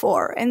of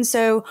before. And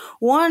so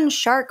one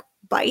shark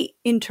bite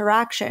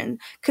interaction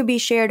could be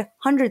shared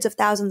hundreds of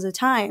thousands of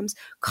times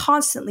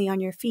constantly on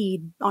your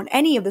feed on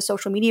any of the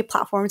social media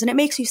platforms. And it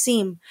makes you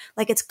seem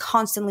like it's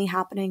constantly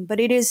happening,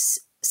 but it is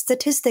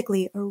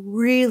statistically a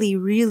really,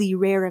 really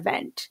rare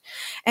event.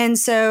 And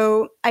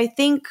so I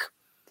think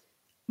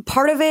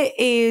part of it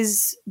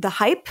is the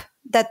hype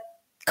that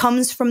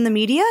comes from the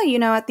media.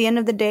 At the end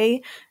of the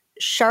day,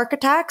 shark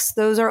attacks,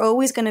 those are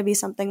always going to be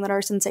something that are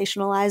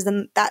sensationalized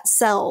and that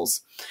sells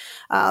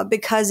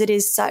because it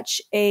is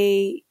such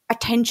a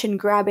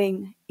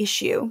attention-grabbing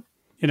issue.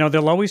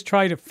 They'll always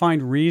try to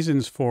find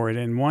reasons for it,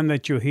 and one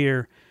that you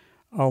hear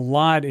a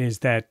lot is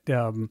that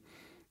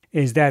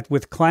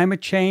with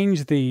climate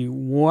change, the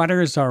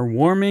waters are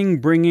warming,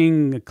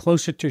 bringing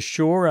closer to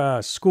shore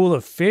a school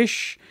of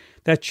fish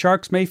that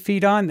sharks may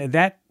feed on.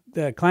 That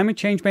climate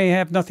change may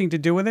have nothing to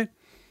do with it?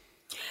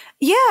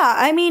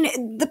 Yeah,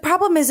 the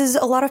problem is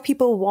a lot of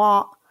people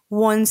want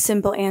one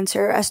simple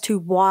answer as to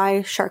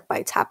why shark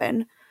bites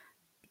happen.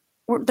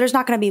 There's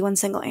not going to be one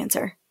single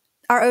answer.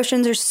 Our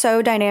oceans are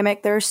so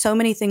dynamic. There are so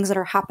many things that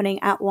are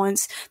happening at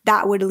once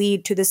that would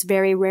lead to this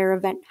very rare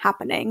event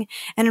happening.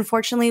 And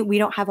unfortunately, we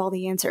don't have all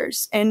the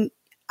answers. And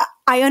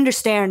I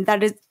understand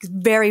that it's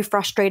very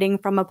frustrating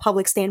from a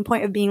public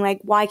standpoint of being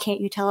like, why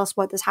can't you tell us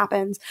what this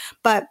happens?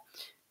 But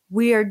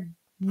we are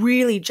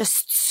really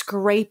just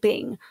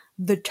scraping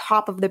the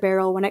top of the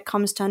barrel when it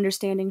comes to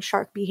understanding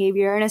shark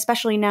behavior. And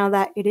especially now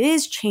that it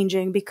is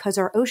changing because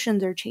our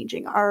oceans are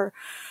changing, our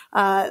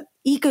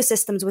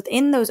ecosystems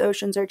within those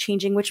oceans are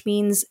changing, which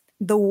means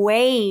the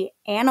way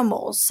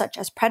animals such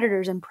as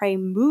predators and prey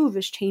move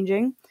is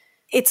changing.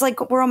 It's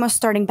like we're almost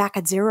starting back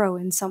at zero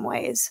in some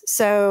ways.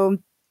 So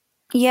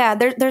yeah,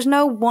 there's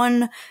no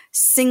one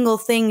single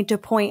thing to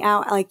point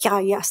out like,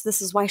 yes,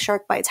 this is why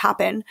shark bites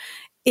happen.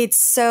 It's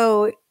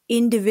so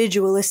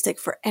individualistic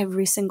for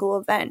every single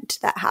event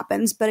that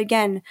happens. But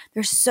again,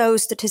 they're so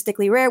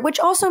statistically rare, which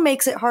also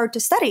makes it hard to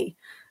study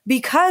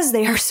because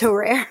they are so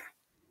rare.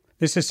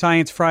 This is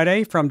Science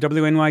Friday from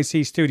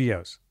WNYC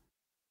Studios.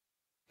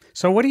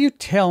 So what do you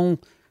tell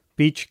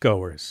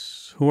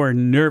beachgoers who are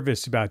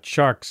nervous about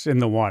sharks in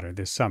the water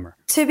this summer?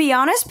 To be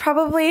honest,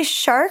 probably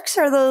sharks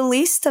are the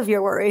least of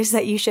your worries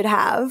that you should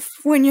have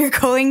when you're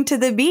going to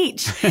the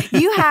beach.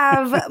 You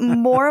have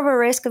more of a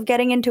risk of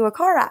getting into a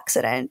car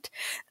accident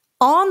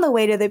on the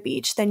way to the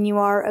beach than you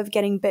are of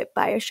getting bit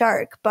by a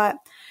shark. But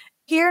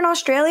here in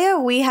Australia,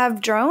 we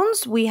have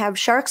drones, we have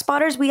shark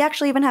spotters, we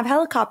actually even have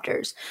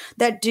helicopters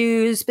that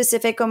do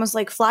specific, almost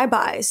like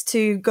flybys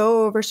to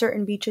go over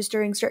certain beaches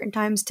during certain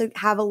times to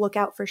have a look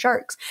out for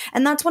sharks.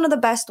 And that's one of the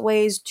best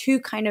ways to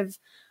kind of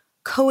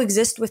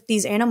coexist with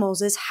these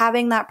animals, is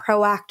having that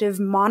proactive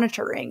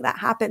monitoring that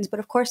happens. But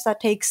of course, that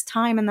takes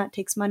time and that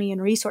takes money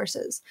and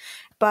resources.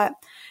 But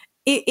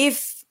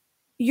if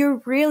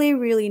you're really,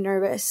 really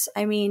nervous,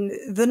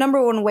 the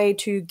number one way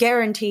to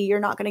guarantee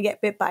you're not going to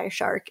get bit by a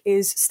shark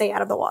is stay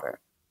out of the water.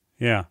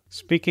 Yeah.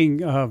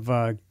 Speaking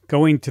of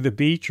going to the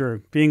beach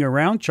or being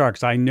around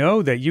sharks, I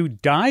know that you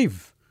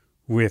dive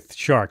with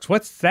sharks.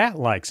 What's that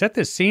like? Set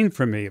the scene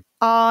for me.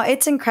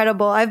 It's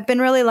incredible. I've been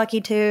really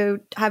lucky to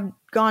have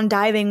gone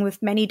diving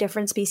with many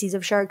different species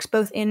of sharks,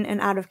 both in and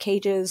out of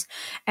cages.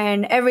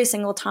 And every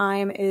single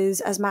time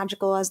is as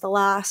magical as the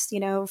last.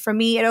 For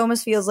me, it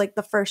almost feels like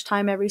the first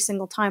time every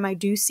single time I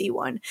do see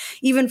one,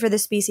 even for the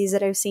species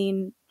that I've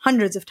seen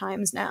hundreds of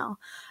times now.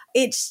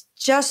 It's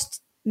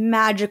just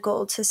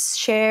magical to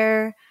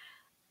share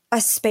a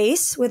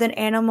space with an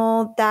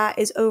animal that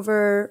is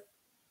over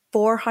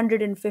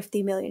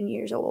 450 million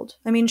years old.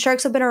 I mean,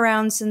 sharks have been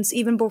around since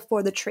even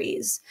before the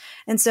trees.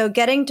 And so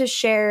getting to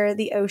share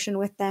the ocean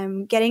with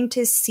them, getting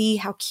to see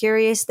how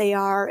curious they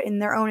are in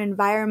their own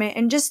environment,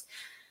 and just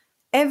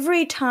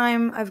every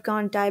time I've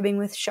gone diving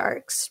with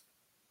sharks,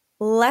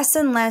 less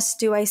and less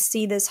do I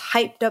see this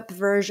hyped up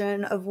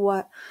version of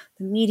what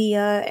the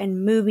media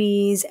and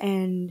movies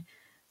and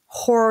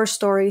horror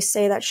stories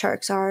say that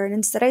sharks are. And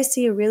instead I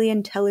see a really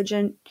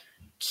intelligent,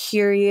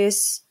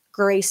 curious,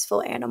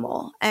 graceful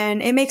animal.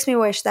 And it makes me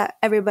wish that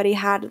everybody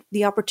had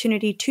the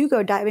opportunity to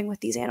go diving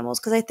with these animals,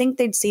 because I think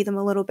they'd see them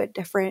a little bit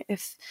different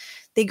if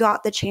they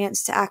got the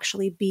chance to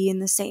actually be in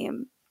the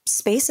same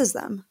space as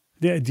them.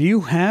 Do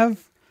you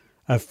have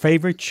a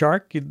favorite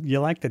shark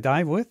you like to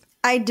dive with?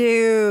 I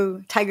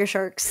do. Tiger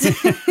sharks.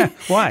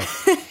 Why?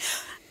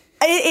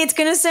 It's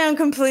going to sound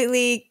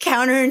completely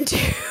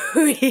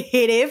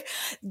counterintuitive.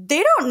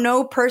 They don't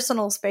know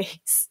personal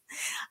space.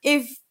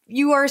 If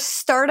you are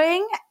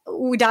starting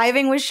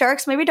diving with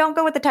sharks, maybe don't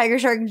go with the tiger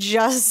shark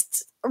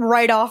just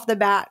right off the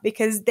bat,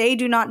 because they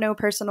do not know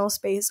personal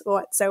space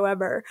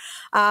whatsoever.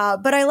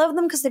 But I love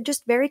them because they're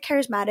just very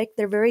charismatic.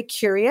 They're very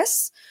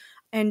curious,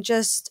 and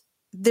just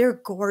they're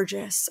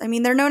gorgeous. I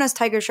mean, they're known as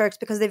tiger sharks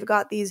because they've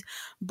got these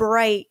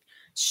bright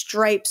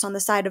stripes on the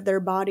side of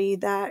their body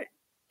that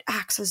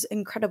acts as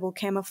incredible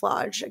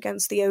camouflage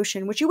against the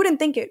ocean, which you wouldn't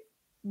think it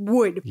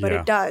would, but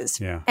it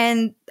does. Yeah.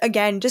 And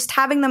again, just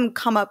having them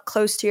come up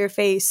close to your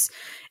face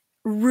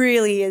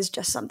really is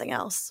just something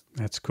else.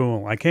 That's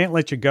cool. I can't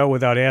let you go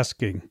without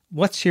asking,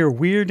 what's your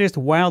weirdest,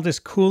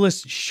 wildest,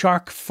 coolest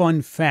shark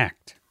fun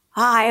fact?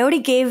 I already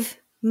gave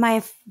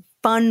my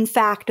fun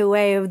fact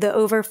away of the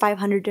over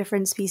 500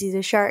 different species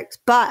of sharks,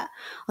 but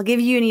I'll give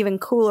you an even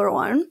cooler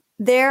one.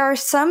 There are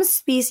some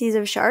species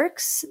of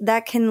sharks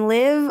that can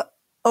live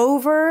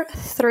over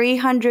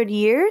 300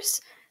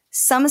 years.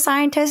 Some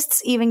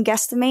scientists even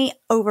guesstimate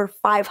over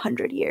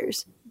 500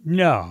 years.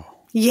 No.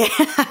 Yeah,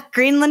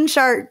 Greenland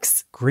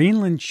sharks.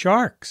 Greenland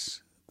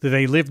sharks. Do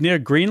they live near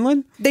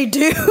Greenland? They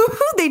do.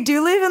 They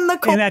do live in the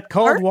cold in that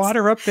cold parts.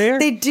 Water up there?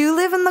 They do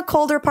live in the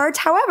colder parts.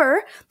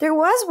 However, there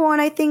was one,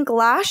 I think,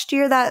 last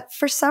year that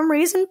for some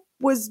reason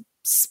was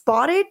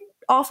spotted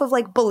off of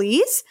like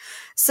Belize.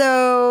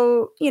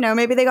 So,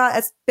 maybe they got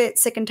a bit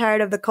sick and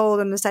tired of the cold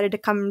and decided to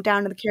come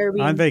down to the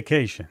Caribbean. On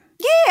vacation.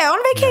 Yeah, on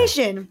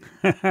vacation.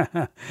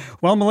 Yeah.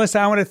 Well, Melissa,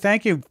 I want to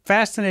thank you.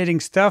 Fascinating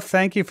stuff.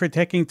 Thank you for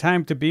taking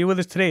time to be with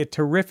us today. A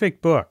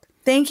terrific book.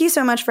 Thank you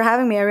so much for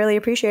having me. I really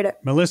appreciate it.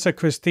 Melissa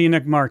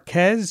Cristina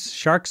Marquez,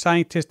 shark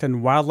scientist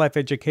and wildlife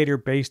educator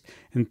based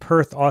in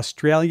Perth,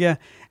 Australia.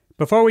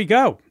 Before we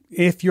go,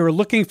 if you're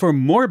looking for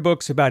more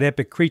books about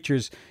epic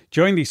creatures,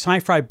 join the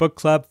Sci-Fi Book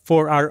Club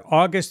for our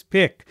August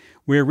pick.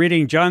 We're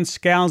reading John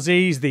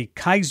Scalzi's The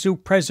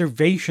Kaizu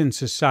Preservation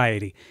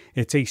Society.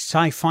 It's a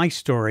sci-fi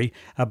story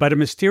about a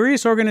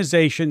mysterious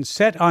organization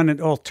set on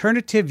an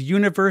alternative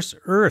universe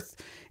Earth.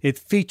 It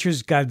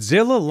features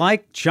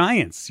Godzilla-like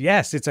giants.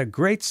 Yes, it's a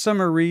great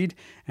summer read,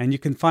 and you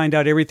can find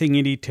out everything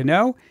you need to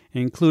know,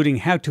 including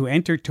how to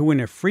enter to win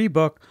a free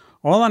book,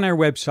 all on our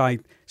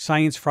website,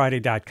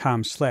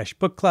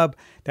 sciencefriday.com/book club.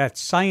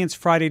 That's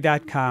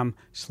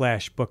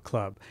sciencefriday.com/book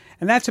club.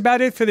 And that's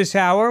about it for this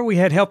hour. We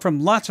had help from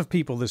lots of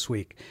people this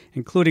week,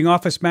 including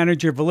Office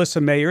Manager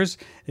Valissa Mayers,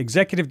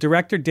 Executive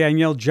Director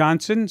Danielle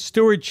Johnson,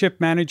 Stewardship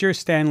Manager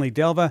Stanley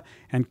Delva,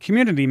 and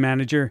Community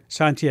Manager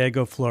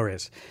Santiago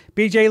Flores.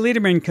 BJ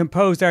Liederman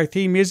composed our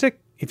theme music.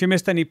 If you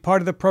missed any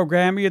part of the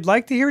program or you'd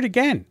like to hear it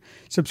again,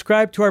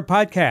 subscribe to our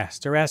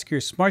podcast or ask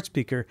your smart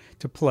speaker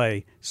to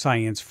play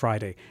Science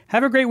Friday.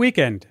 Have a great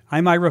weekend.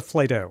 I'm Ira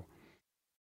Flato.